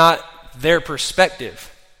 but not their perspective.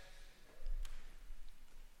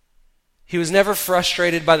 He was never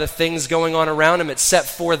frustrated by the things going on around him, except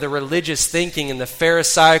for the religious thinking and the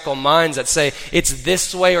Pharisaical minds that say it's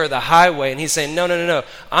this way or the highway. And he's saying, no.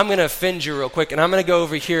 I'm going to offend you real quick, and I'm going to go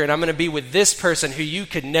over here, and I'm going to be with this person who you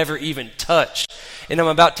could never even touch. And I'm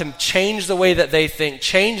about to change the way that they think,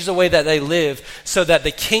 change the way that they live, so that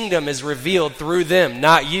the kingdom is revealed through them,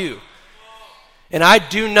 not you. And I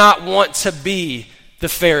do not want to be the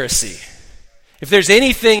Pharisee. If there's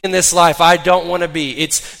anything in this life I don't want to be,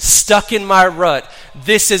 it's stuck in my rut.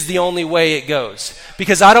 This is the only way it goes.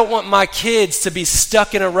 Because I don't want my kids to be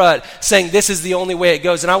stuck in a rut saying this is the only way it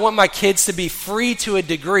goes. And I want my kids to be free to a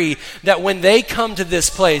degree that when they come to this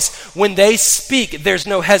place, when they speak, there's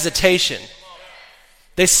no hesitation.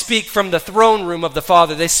 They speak from the throne room of the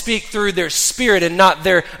Father. They speak through their spirit and not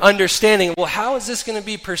their understanding. Well, how is this going to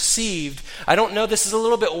be perceived? I don't know. This is a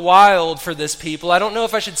little bit wild for this people. I don't know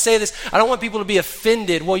if I should say this. I don't want people to be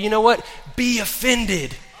offended. Well, you know what? Be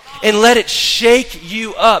offended and let it shake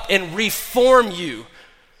you up and reform you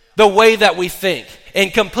the way that we think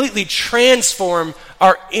and completely transform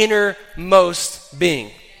our innermost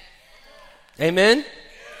being. Amen?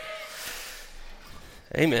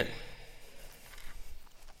 Amen.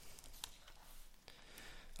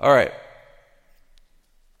 All right,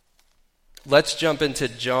 let's jump into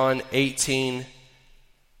John 18,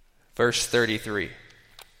 verse 33.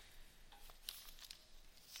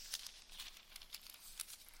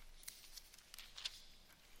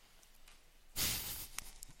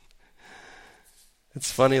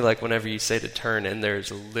 It's funny, like whenever you say to turn and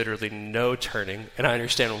there's literally no turning, and I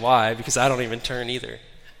understand why, because I don't even turn either.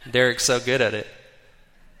 Derek's so good at it.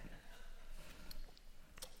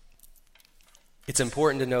 It's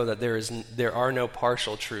important to know that there are no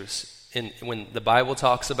partial truths. When the Bible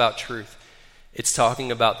talks about truth, it's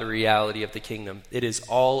talking about the reality of the kingdom. It is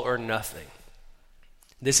all or nothing.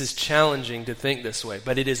 This is challenging to think this way,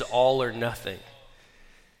 but it is all or nothing.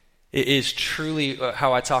 It is truly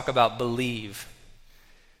how I talk about believe,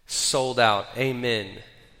 sold out, amen.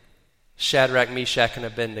 Shadrach, Meshach, and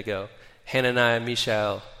Abednego, Hananiah,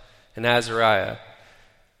 Mishael, and Azariah,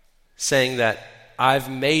 saying that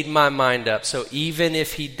I've made my mind up, so even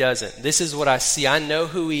if he doesn't, this is what I see. I know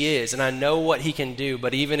who he is, and I know what he can do,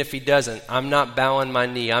 but even if he doesn't, I'm not bowing my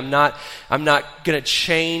knee. I'm not going to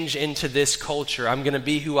change into this culture. I'm going to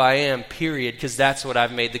be who I am, period, because that's what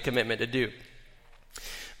I've made the commitment to do.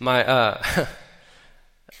 My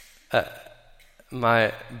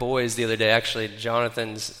my boys the other day, actually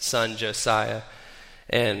Jonathan's son Josiah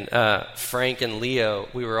and Frank and Leo,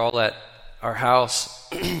 we were all at our house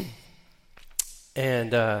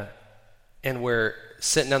and we're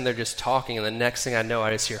sitting down there just talking, and the next thing I know,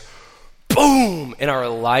 I just hear boom, and our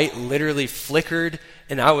light literally flickered,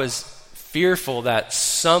 and I was fearful that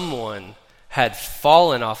someone had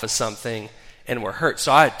fallen off of something and were hurt.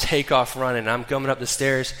 So I take off running. I'm coming up the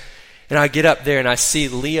stairs, and I get up there, and I see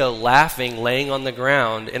Leo laughing, laying on the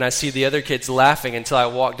ground, and I see the other kids laughing until I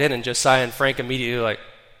walked in, and Josiah and Frank immediately like,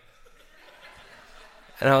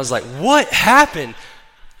 and I was like, what happened?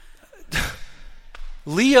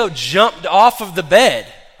 Leo jumped off of the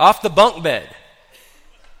bed, off the bunk bed.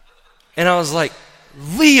 And I was like,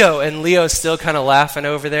 Leo, and Leo's still kind of laughing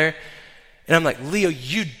over there. And I'm like, Leo,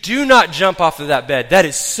 you do not jump off of that bed.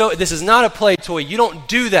 This is not a play toy. You don't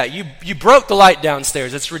do that. You broke the light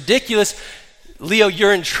downstairs. It's ridiculous. Leo,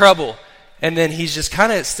 you're in trouble. And then he's just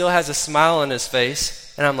kind of still has a smile on his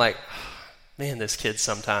face. And I'm like, man, this kid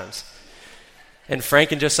sometimes. And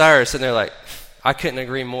Frank and Josiah are sitting there like, I couldn't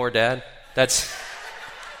agree more, Dad.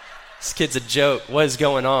 This kid's a joke. What is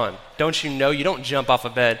going on? Don't you know you don't jump off a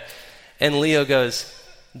bed? And Leo goes,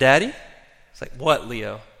 Daddy? It's like, what,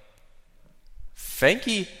 Leo?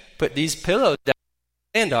 Frankie put these pillows down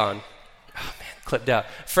to land on. Oh, man, clipped out.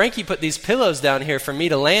 Frankie put these pillows down here for me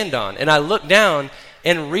to land on. And I look down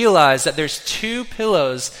and realize that there's 2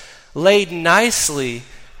 pillows laid nicely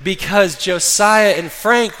because Josiah and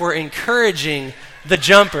Frank were encouraging the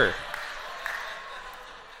jumper.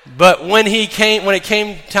 But when it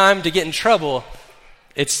came time to get in trouble,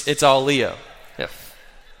 it's all Leo. Yeah.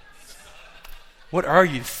 What are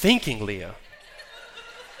you thinking, Leo?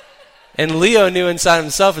 And Leo knew inside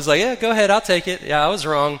himself, is like, yeah, go ahead, I'll take it. Yeah, I was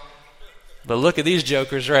wrong. But look at these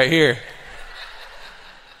jokers right here.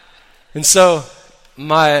 And so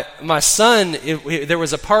my son, there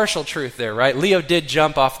was a partial truth there, right? Leo did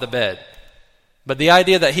jump off the bed. But the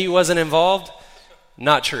idea that he wasn't involved,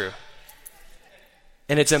 not true.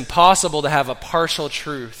 And it's impossible to have a partial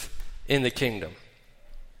truth in the kingdom.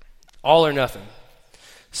 All or nothing.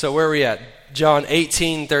 So where are we at? John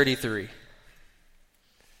 18:33.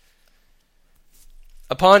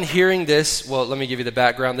 Upon hearing this, well, let me give you the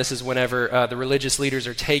background. This is whenever the religious leaders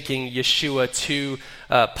are taking Yeshua to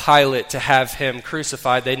Pilate to have him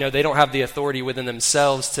crucified. They know they don't have the authority within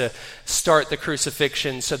themselves to start the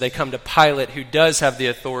crucifixion, so they come to Pilate, who does have the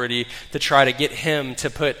authority to try to get him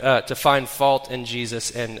to find fault in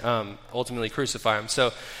Jesus and ultimately crucify him.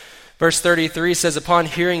 So verse 33 says, upon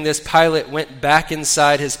hearing this, Pilate went back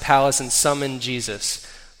inside his palace and summoned Jesus.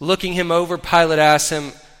 Looking him over, Pilate asked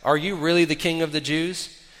him, are you really the king of the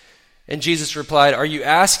Jews? And Jesus replied, are you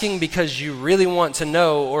asking because you really want to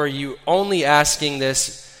know, or are you only asking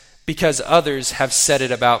this because others have said it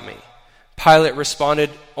about me? Pilate responded,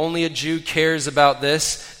 only a Jew cares about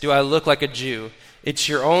this. Do I look like a Jew? It's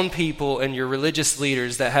your own people and your religious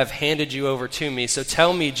leaders that have handed you over to me. So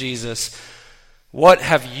tell me, Jesus, what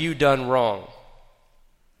have you done wrong?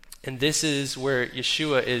 And this is where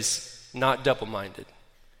Yeshua is not double-minded.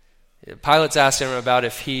 Pilate's asking him about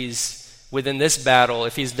if he's within this battle,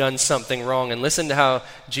 if he's done something wrong. And listen to how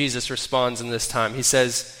Jesus responds in this time. He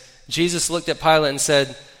says, Jesus looked at Pilate and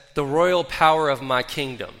said, the royal power of my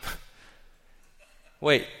kingdom.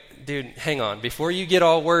 Wait, dude, hang on. Before you get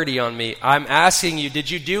all wordy on me, I'm asking you, did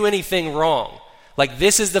you do anything wrong? Like,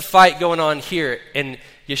 this is the fight going on here. And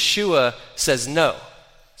Yeshua says no.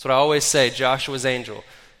 That's what I always say, Joshua's angel.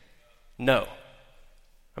 No.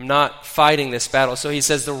 I'm not fighting this battle. So he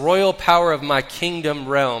says, the royal power of my kingdom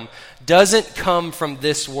realm doesn't come from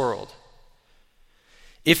this world.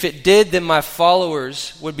 If it did, then my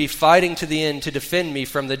followers would be fighting to the end to defend me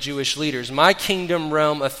from the Jewish leaders. My kingdom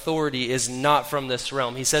realm authority is not from this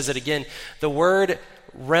realm. He says it again. The word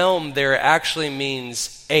realm there actually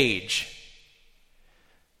means age.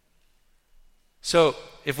 So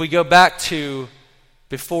if we go back to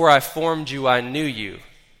before I formed you, I knew you.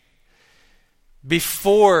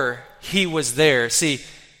 Before he was there. See,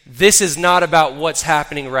 this is not about what's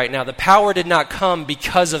happening right now. The power did not come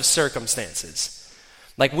because of circumstances.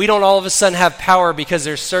 Like, we don't all of a sudden have power because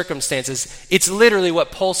there's circumstances. It's literally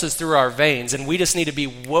what pulses through our veins, and we just need to be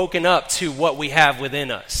woken up to what we have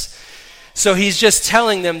within us. So he's just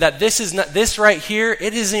telling them that this right here,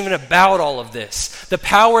 it isn't even about all of this. The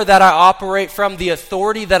power that I operate from, the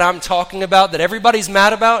authority that I'm talking about, that everybody's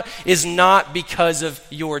mad about, is not because of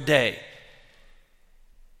your day.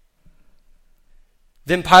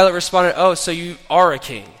 Then Pilate responded, "Oh, so you are a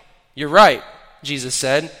king." "You're right," Jesus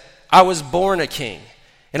said. "I was born a king.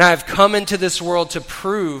 And I have come into this world to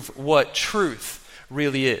prove what truth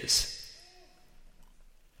really is."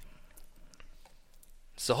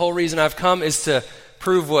 So the whole reason I've come is to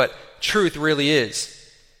prove what truth really is.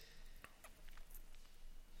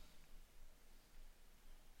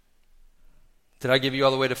 Did I give you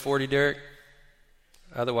all the way to 40, Derek?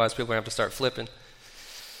 Otherwise, people are going to have to start flipping.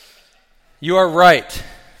 "You are right,"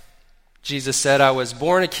 Jesus said. "I was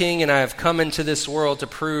born a king, and I have come into this world to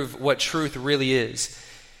prove what truth really is.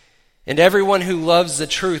 And everyone who loves the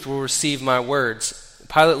truth will receive my words."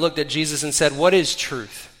 Pilate looked at Jesus and said, "What is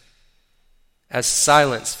truth?" As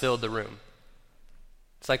silence filled the room.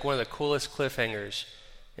 It's like one of the coolest cliffhangers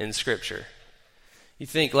in Scripture. You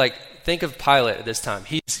think of Pilate at this time.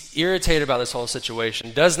 He's irritated about this whole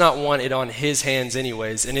situation, does not want it on his hands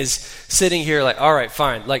anyways, and is sitting here like, all right,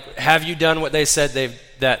 fine. Like, have you done what they said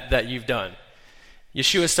that you've done?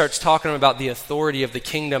 Yeshua starts talking about the authority of the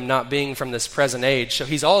kingdom not being from this present age. So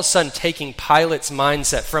he's all of a sudden taking Pilate's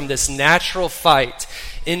mindset from this natural fight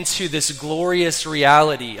into this glorious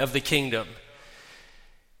reality of the kingdom.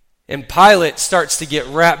 And Pilate starts to get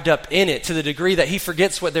wrapped up in it to the degree that he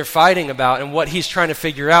forgets what they're fighting about and what he's trying to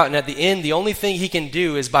figure out. And at the end, the only thing he can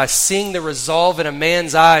do is by seeing the resolve in a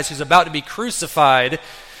man's eyes who's about to be crucified,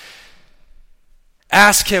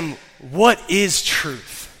 ask him, "What is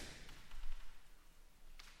truth?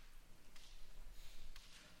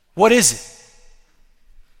 What is it?"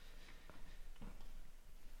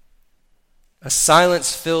 A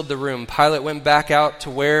silence filled the room. Pilate went back out to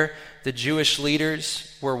where the Jewish leaders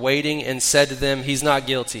were waiting and said to them, "He's not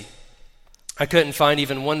guilty. I couldn't find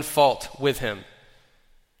even one fault with him."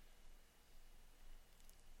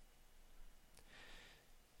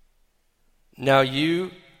 "Now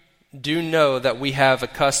you do know that we have a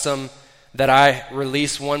custom that I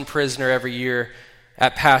release one prisoner every year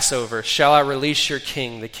at Passover. Shall I release your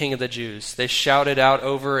king, the king of the Jews?" They shouted out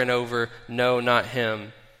over and over, "No, not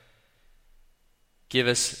him. Give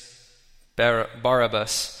us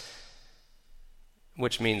Barabbas,"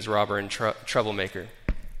 which means robber and troublemaker.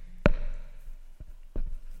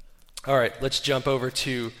 All right, let's jump over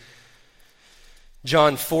to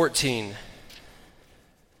John 19.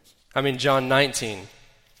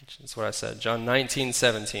 That's what I said. John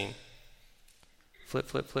 19:17. Flip.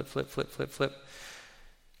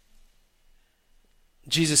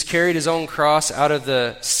 Jesus carried his own cross out of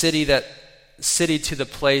the city to the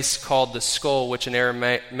place called the Skull, which in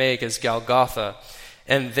Aramaic is Golgotha,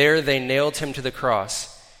 and there they nailed him to the cross.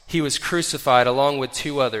 He was crucified along with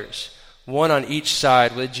two others, one on each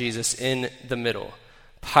side with Jesus in the middle.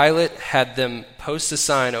 Pilate had them post a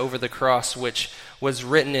sign over the cross, which was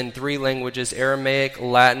written in three languages: Aramaic,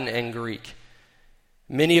 Latin, and Greek.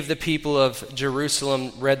 Many of the people of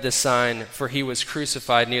Jerusalem read the sign, for he was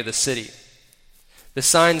crucified near the city. The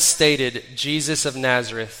sign stated, "Jesus of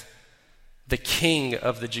Nazareth, the King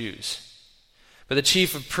of the Jews." But the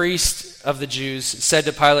chief of priests of the Jews said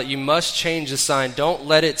to Pilate, "You must change the sign. Don't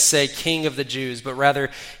let it say King of the Jews, but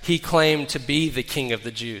rather he claimed to be the King of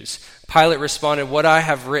the Jews." Pilate responded, "What I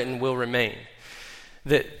have written will remain."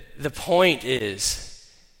 The point is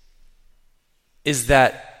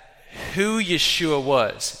that who Yeshua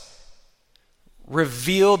was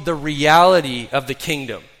revealed the reality of the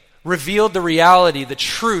kingdom, revealed the reality, the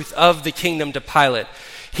truth of the kingdom to Pilate.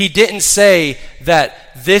 He didn't say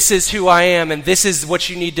that this is who I am and this is what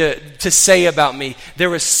you need to say about me. There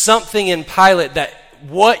was something in Pilate that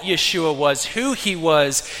what Yeshua was, who he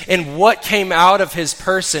was, and what came out of his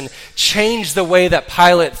person changed the way that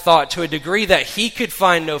Pilate thought to a degree that he could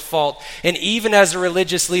find no fault. And even as the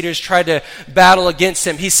religious leaders tried to battle against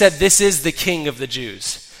him, he said, "This is the King of the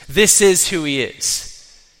Jews. This is who he is."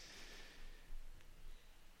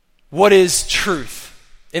 What is truth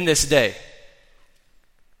in this day?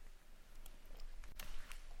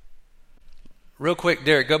 Real quick,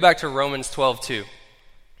 Derek, go back to Romans 12:2.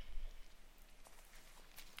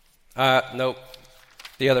 Nope.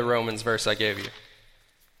 The other Romans verse I gave you.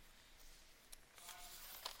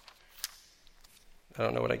 I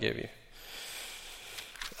don't know what I gave you.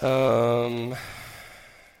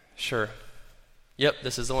 Sure. Yep,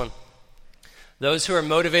 this is the one. Those who are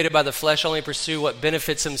motivated by the flesh only pursue what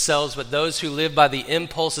benefits themselves, but those who live by the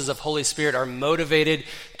impulses of Holy Spirit are motivated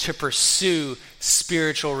to pursue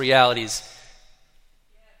spiritual realities.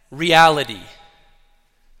 Reality.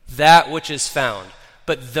 That which is found.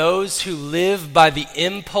 But those who live by the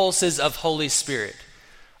impulses of Holy Spirit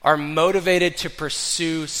are motivated to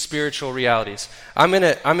pursue spiritual realities. I'm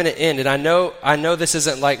gonna end, and I know this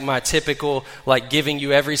isn't like my typical like giving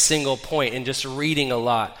you every single point and just reading a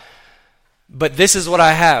lot. But this is what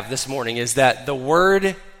I have this morning, is that the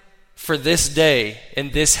word for this day in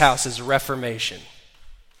this house is reformation.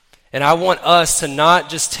 And I want us to not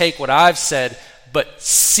just take what I've said, but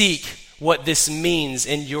seek what this means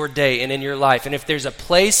in your day and in your life. And if there's a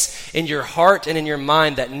place in your heart and in your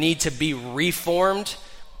mind that need to be reformed,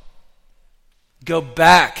 go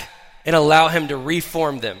back and allow him to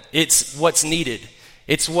reform them. It's what's needed.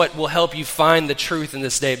 It's what will help you find the truth in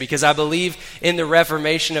this day, because I believe in the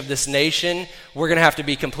reformation of this nation, we're going to have to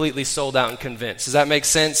be completely sold out and convinced. Does that make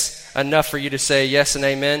sense? Enough for you to say yes and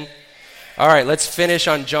amen? All right, let's finish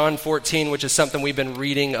on John 14, which is something we've been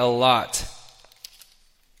reading a lot.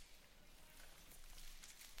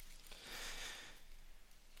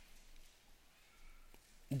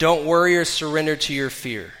 Don't worry or surrender to your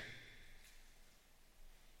fear.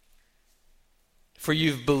 For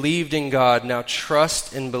you've believed in God, now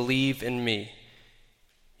trust and believe in me.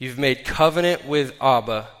 You've made covenant with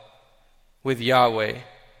Abba, with Yahweh.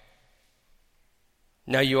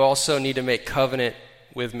 Now you also need to make covenant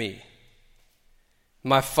with me.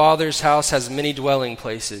 My Father's house has many dwelling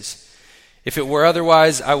places. If it were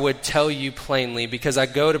otherwise, I would tell you plainly, because I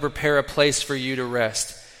go to prepare a place for you to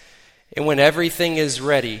rest. And when everything is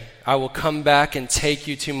ready, I will come back and take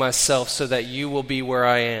you to myself, so that you will be where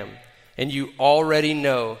I am. And you already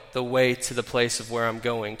know the way to the place of where I'm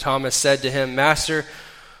going. Thomas said to him, Master,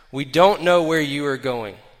 we don't know where you are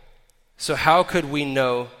going, so how could we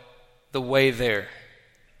know the way there?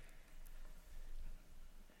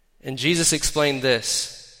 And Jesus explained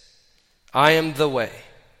this: I am the way.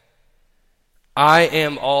 I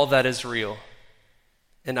am all that is real,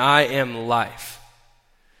 and I am life.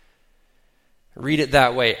 Read it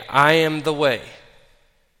that way. I am the way.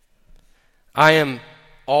 I am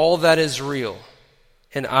all that is real,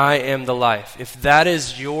 and I am the life. If that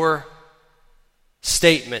is your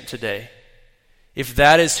statement today, if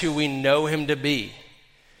that is who we know him to be,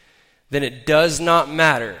 then it does not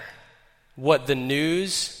matter what the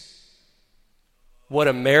news, what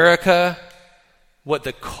America, what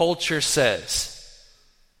the culture says.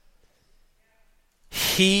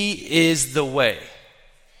 He is the way.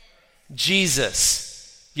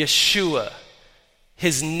 Jesus, Yeshua,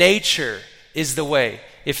 his nature is the way.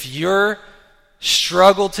 If your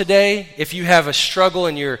struggle today, if you have a struggle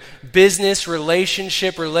in your business,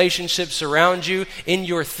 relationships around you, in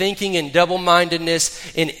your thinking and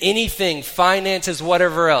double-mindedness, in anything, finances,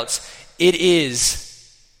 whatever else, it is,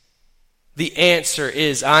 the answer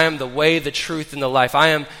is, I am the way, the truth, and the life. I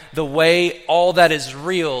am the way, all that is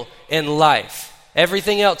real in life.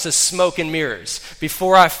 Everything else is smoke and mirrors.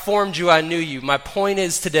 Before I formed you, I knew you. My point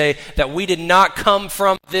is today that we did not come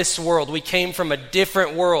from this world. We came from a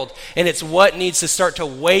different world. And it's what needs to start to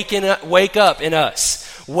wake up in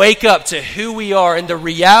us. Wake up to who we are and the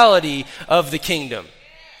reality of the kingdom.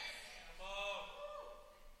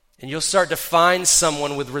 And you'll start to find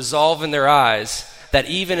someone with resolve in their eyes that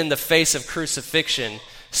even in the face of crucifixion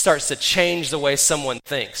starts to change the way someone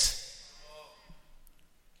thinks.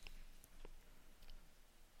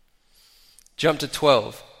 Jump to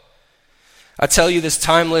 12. I tell you this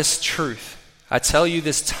timeless truth. I tell you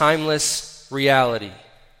this timeless reality.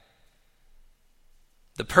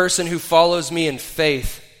 The person who follows me in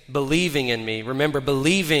faith, believing in me. Remember,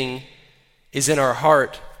 believing is in our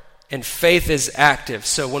heart and faith is active.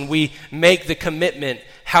 So when we make the commitment,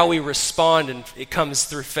 how we respond, and it comes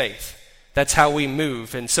through faith. That's how we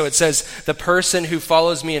move. And so it says, the person who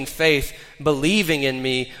follows me in faith, believing in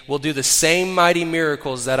me, will do the same mighty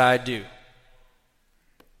miracles that I do.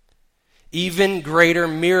 Even greater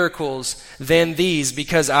miracles than these,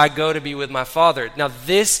 because I go to be with my Father. Now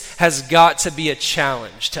this has got to be a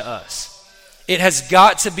challenge to us. It has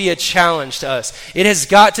got to be a challenge to us. It has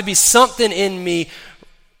got to be something in me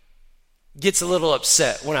gets a little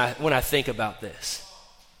upset when I think about this.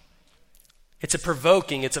 It's a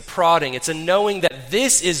provoking, it's a prodding, it's a knowing that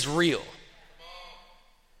this is real.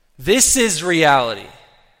 This is reality.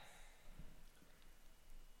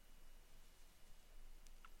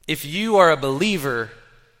 If you are a believer,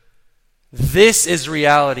 this is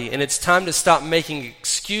reality, and it's time to stop making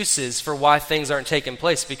excuses for why things aren't taking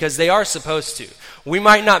place, because they are supposed to. We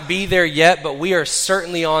might not be there yet, but we are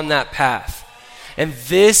certainly on that path. And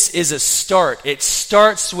this is a start. It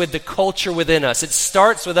starts with the culture within us. It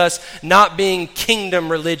starts with us not being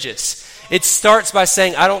kingdom religious. It starts by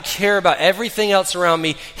saying, I don't care about everything else around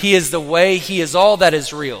me. He is the way. He is all that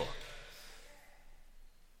is real.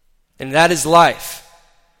 And that is life.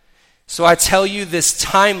 So I tell you this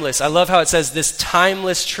timeless, I love how it says this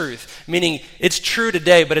timeless truth, meaning it's true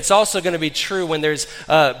today, but it's also going to be true when there's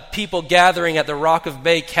people gathering at the Rock of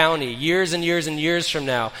Bay County years and years and years from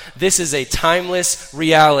now. This is a timeless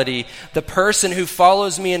reality. The person who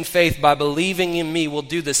follows me in faith by believing in me will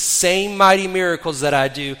do the same mighty miracles that I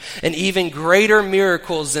do, and even greater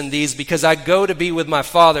miracles than these, because I go to be with my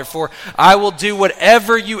Father. For I will do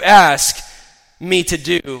whatever you ask me to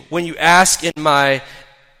do when you ask in my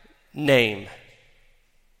name.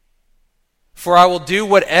 For I will do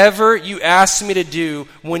whatever you ask me to do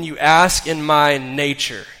when you ask in my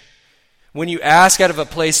nature. When you ask out of a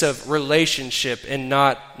place of relationship and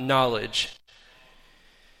not knowledge.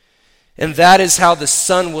 And that is how the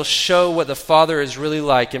Son will show what the Father is really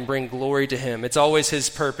like and bring glory to him. It's always his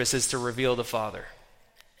purpose is to reveal the Father.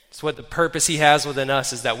 It's what the purpose he has within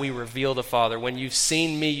us is that we reveal the Father. When you've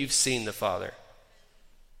seen me, you've seen the Father.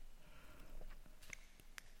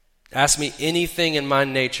 Ask me anything in my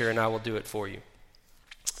nature and I will do it for you.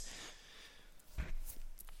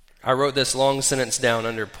 I wrote this long sentence down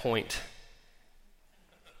under point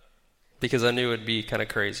because I knew it would be kind of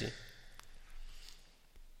crazy.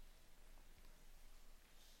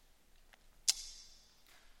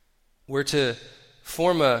 We're to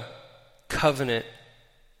form a covenant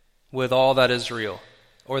with all that is real.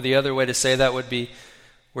 Or the other way to say that would be,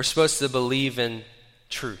 we're supposed to believe in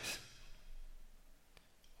truth.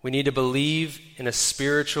 We need to believe in a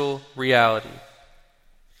spiritual reality.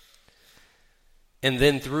 And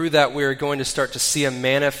then through that, we are going to start to see a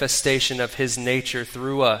manifestation of his nature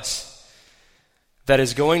through us that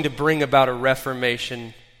is going to bring about a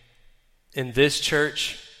reformation in this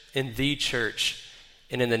church, in the church,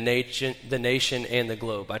 and in the nation and the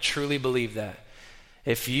globe. I truly believe that.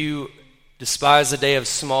 If you despise the day of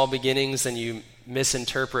small beginnings and you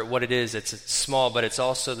misinterpret what it is, it's small, but it's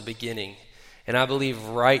also the beginning. And I believe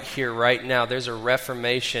right here, right now, there's a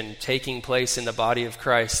reformation taking place in the body of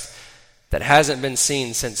Christ that hasn't been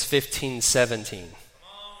seen since 1517.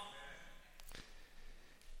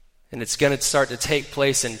 And it's going to start to take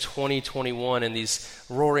place in 2021 in these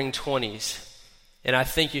roaring 20s. And I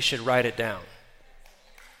think you should write it down.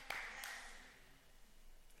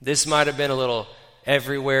 This might have been a little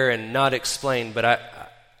everywhere and not explained, but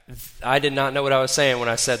I did not know what I was saying when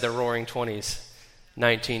I said the roaring 20s,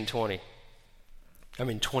 2020.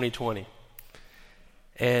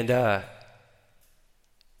 And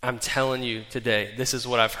I'm telling you today, this is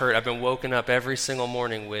what I've heard. I've been woken up every single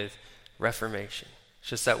morning with reformation. It's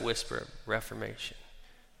just that whisper of reformation,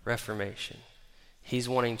 reformation. He's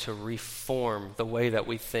wanting to reform the way that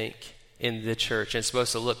we think in the church. And it's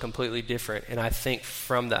supposed to look completely different. And I think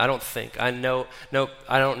from that, I know,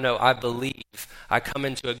 I believe. I come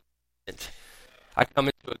into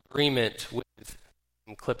agreement with,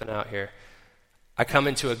 I'm clipping out here. I come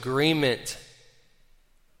into agreement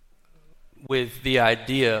with the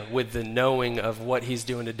idea, with the knowing of what he's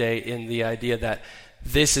doing today, in the idea that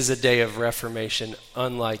this is a day of reformation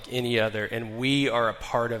unlike any other, and we are a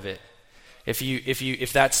part of it.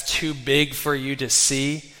 If that's too big for you to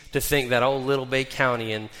see, to think that Little Bay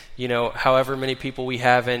County and however many people we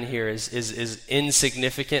have in here is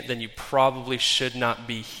insignificant, then you probably should not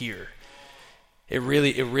be here. It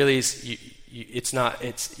really is.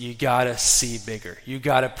 You gotta see bigger. You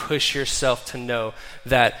gotta push yourself to know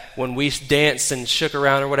that when we danced and shook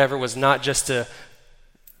around or whatever was not just to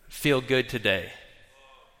feel good today.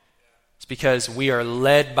 It's because we are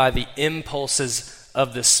led by the impulses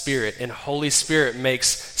of the Spirit, and Holy Spirit makes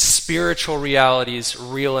spiritual realities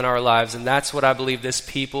real in our lives. And that's what I believe this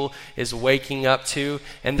people is waking up to,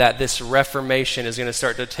 and that this reformation is going to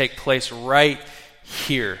start to take place right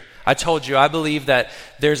here. I told you, I believe that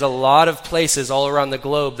there's a lot of places all around the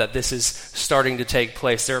globe that this is starting to take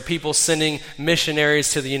place. There are people sending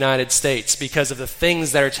missionaries to the United States because of the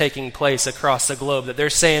things that are taking place across the globe, that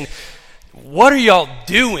they're saying, what are y'all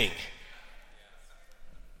doing?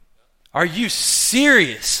 Are you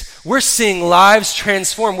serious? We're seeing lives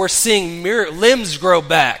transform. We're seeing limbs grow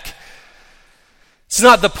back. It's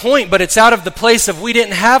not the point, but it's out of the place of we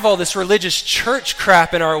didn't have all this religious church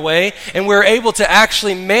crap in our way, and we're able to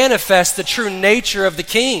actually manifest the true nature of the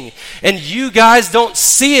King. And you guys don't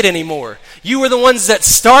see it anymore. You were the ones that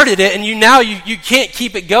started it, and you can't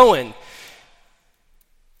keep it going.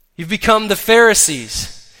 You've become the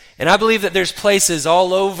Pharisees. And I believe that there's places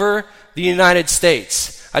all over the United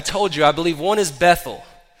States. I told you, I believe one is Bethel.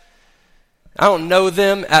 I don't know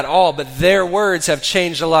them at all, but their words have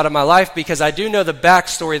changed a lot of my life because I do know the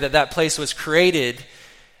backstory that place was created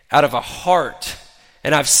out of a heart.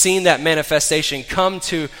 And I've seen that manifestation come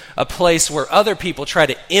to a place where other people try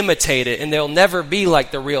to imitate it, and they'll never be like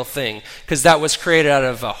the real thing because that was created out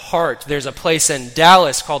of a heart. There's a place in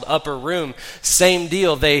Dallas called Upper Room. Same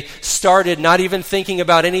deal. They started not even thinking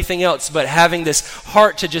about anything else but having this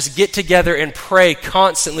heart to just get together and pray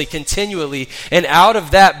constantly, continually. And out of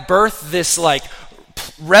that birthed this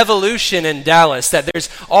revolution in Dallas, that there's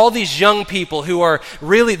all these young people who are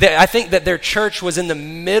really, I think that their church was in the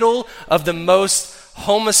middle of the most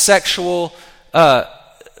homosexual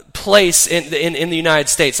place in the United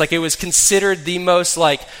States. Like, it was considered the most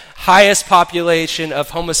highest population of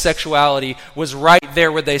homosexuality was right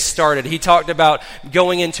there where they started. He talked about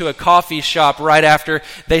going into a coffee shop right after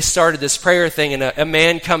they started this prayer thing, and a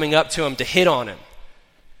man coming up to him to hit on him.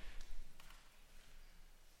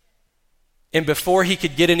 And before he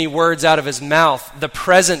could get any words out of his mouth, the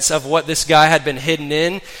presence of what this guy had been hidden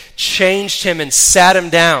in changed him and sat him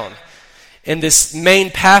down. And this main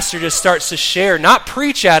pastor just starts to share, not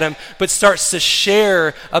preach at him, but starts to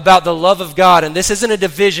share about the love of God. And this isn't a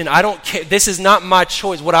division. I don't care. This is not my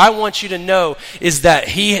choice. What I want you to know is that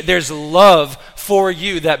there's love for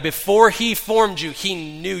you, that before he formed you, he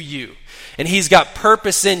knew you. And he's got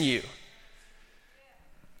purpose in you.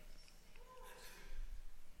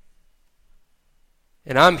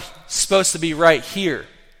 And I'm supposed to be right here.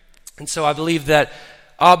 And so I believe that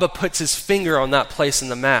Abba puts his finger on that place in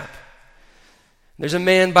the map. There's a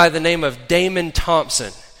man by the name of Damon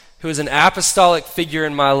Thompson who is an apostolic figure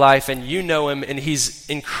in my life, and you know him, and he's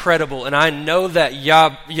incredible. And I know that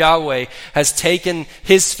Yahweh has taken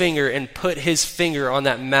his finger and put his finger on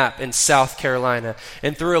that map in South Carolina,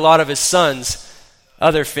 and through a lot of his sons,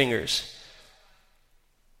 other fingers.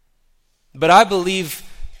 But I believe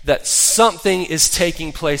that something is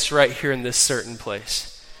taking place right here in this certain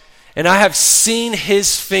place. And I have seen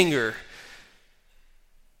his finger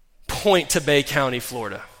point to Bay County,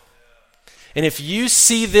 Florida. And if you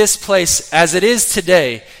see this place as it is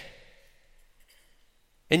today,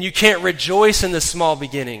 and you can't rejoice in the small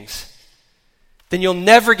beginnings, then you'll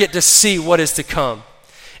never get to see what is to come.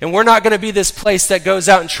 And we're not going to be this place that goes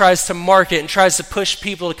out and tries to market and tries to push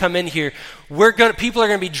people to come in here. People are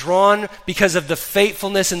going to be drawn because of the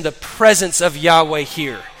faithfulness and the presence of Yahweh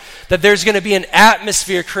here. That there's going to be an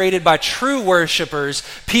atmosphere created by true worshipers,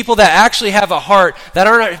 people that actually have a heart, that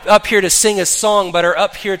aren't up here to sing a song, but are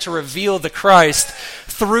up here to reveal the Christ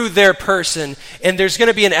through their person. And there's going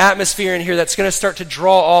to be an atmosphere in here that's going to start to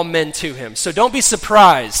draw all men to him. So don't be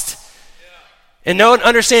surprised. And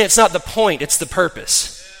understand it's not the point, it's the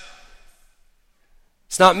purpose.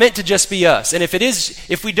 It's not meant to just be us. And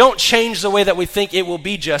if we don't change the way that we think, it will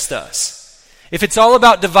be just us. If it's all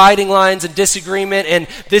about dividing lines and disagreement, and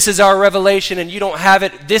this is our revelation and you don't have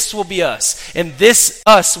it, this will be us. And this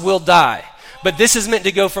us will die. But this is meant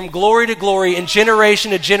to go from glory to glory and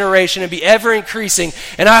generation to generation and be ever increasing.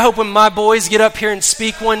 And I hope when my boys get up here and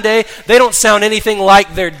speak one day, they don't sound anything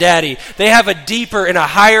like their daddy. They have a deeper and a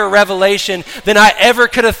higher revelation than I ever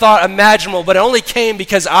could have thought imaginable. But it only came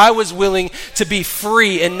because I was willing to be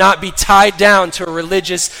free and not be tied down to a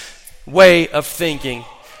religious way of thinking.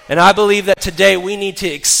 And I believe that today we need to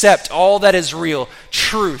accept all that is real,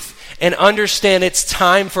 truth, and understand it's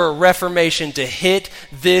time for a reformation to hit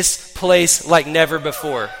this place like never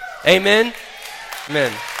before. Amen?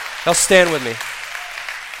 Amen. Y'all stand with me.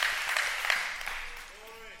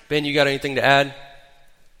 Ben, you got anything to add?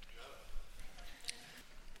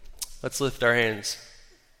 Let's lift our hands.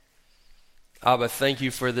 Abba, thank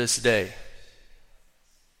you for this day.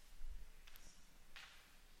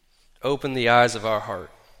 Open the eyes of our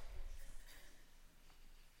heart.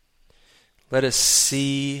 Let us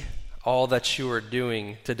see all that you are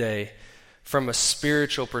doing today from a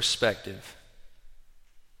spiritual perspective.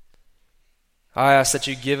 I ask that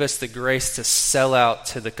you give us the grace to sell out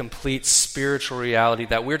to the complete spiritual reality,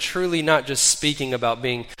 that we're truly not just speaking about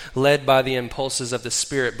being led by the impulses of the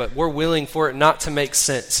Spirit, but we're willing for it not to make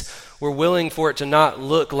sense. We're willing for it to not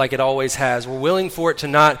look like it always has. We're willing for it to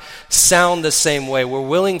not sound the same way. We're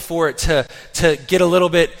willing for it to get a little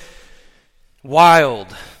bit wild.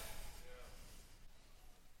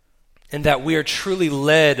 and that we are truly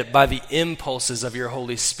led by the impulses of your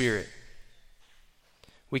Holy Spirit.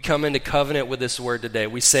 We come into covenant with this word today.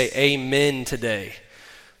 We say amen today.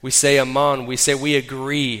 We say amen. We say we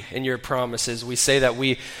agree in your promises. We say that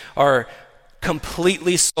we are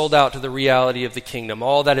completely sold out to the reality of the kingdom,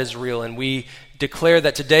 all that is real. And we declare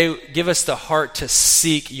that today, give us the heart to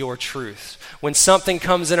seek your truth. When something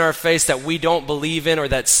comes in our face that we don't believe in, or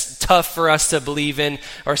that's tough for us to believe in,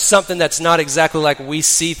 or something that's not exactly like we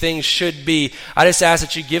see things should be, I just ask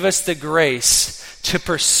that you give us the grace to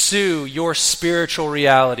pursue your spiritual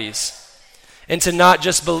realities and to not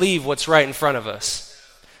just believe what's right in front of us,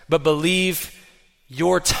 but believe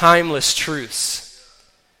your timeless truths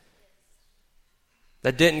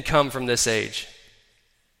that didn't come from this age.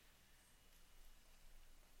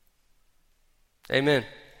 Amen.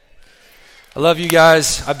 I love you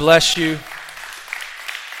guys. I bless you.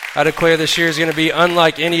 I declare this year is going to be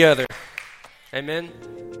unlike any other. Amen.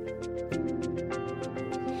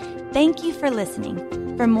 Thank you for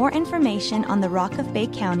listening. For more information on the Rock of Bay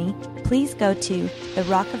County, please go to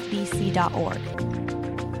therockofbc.org.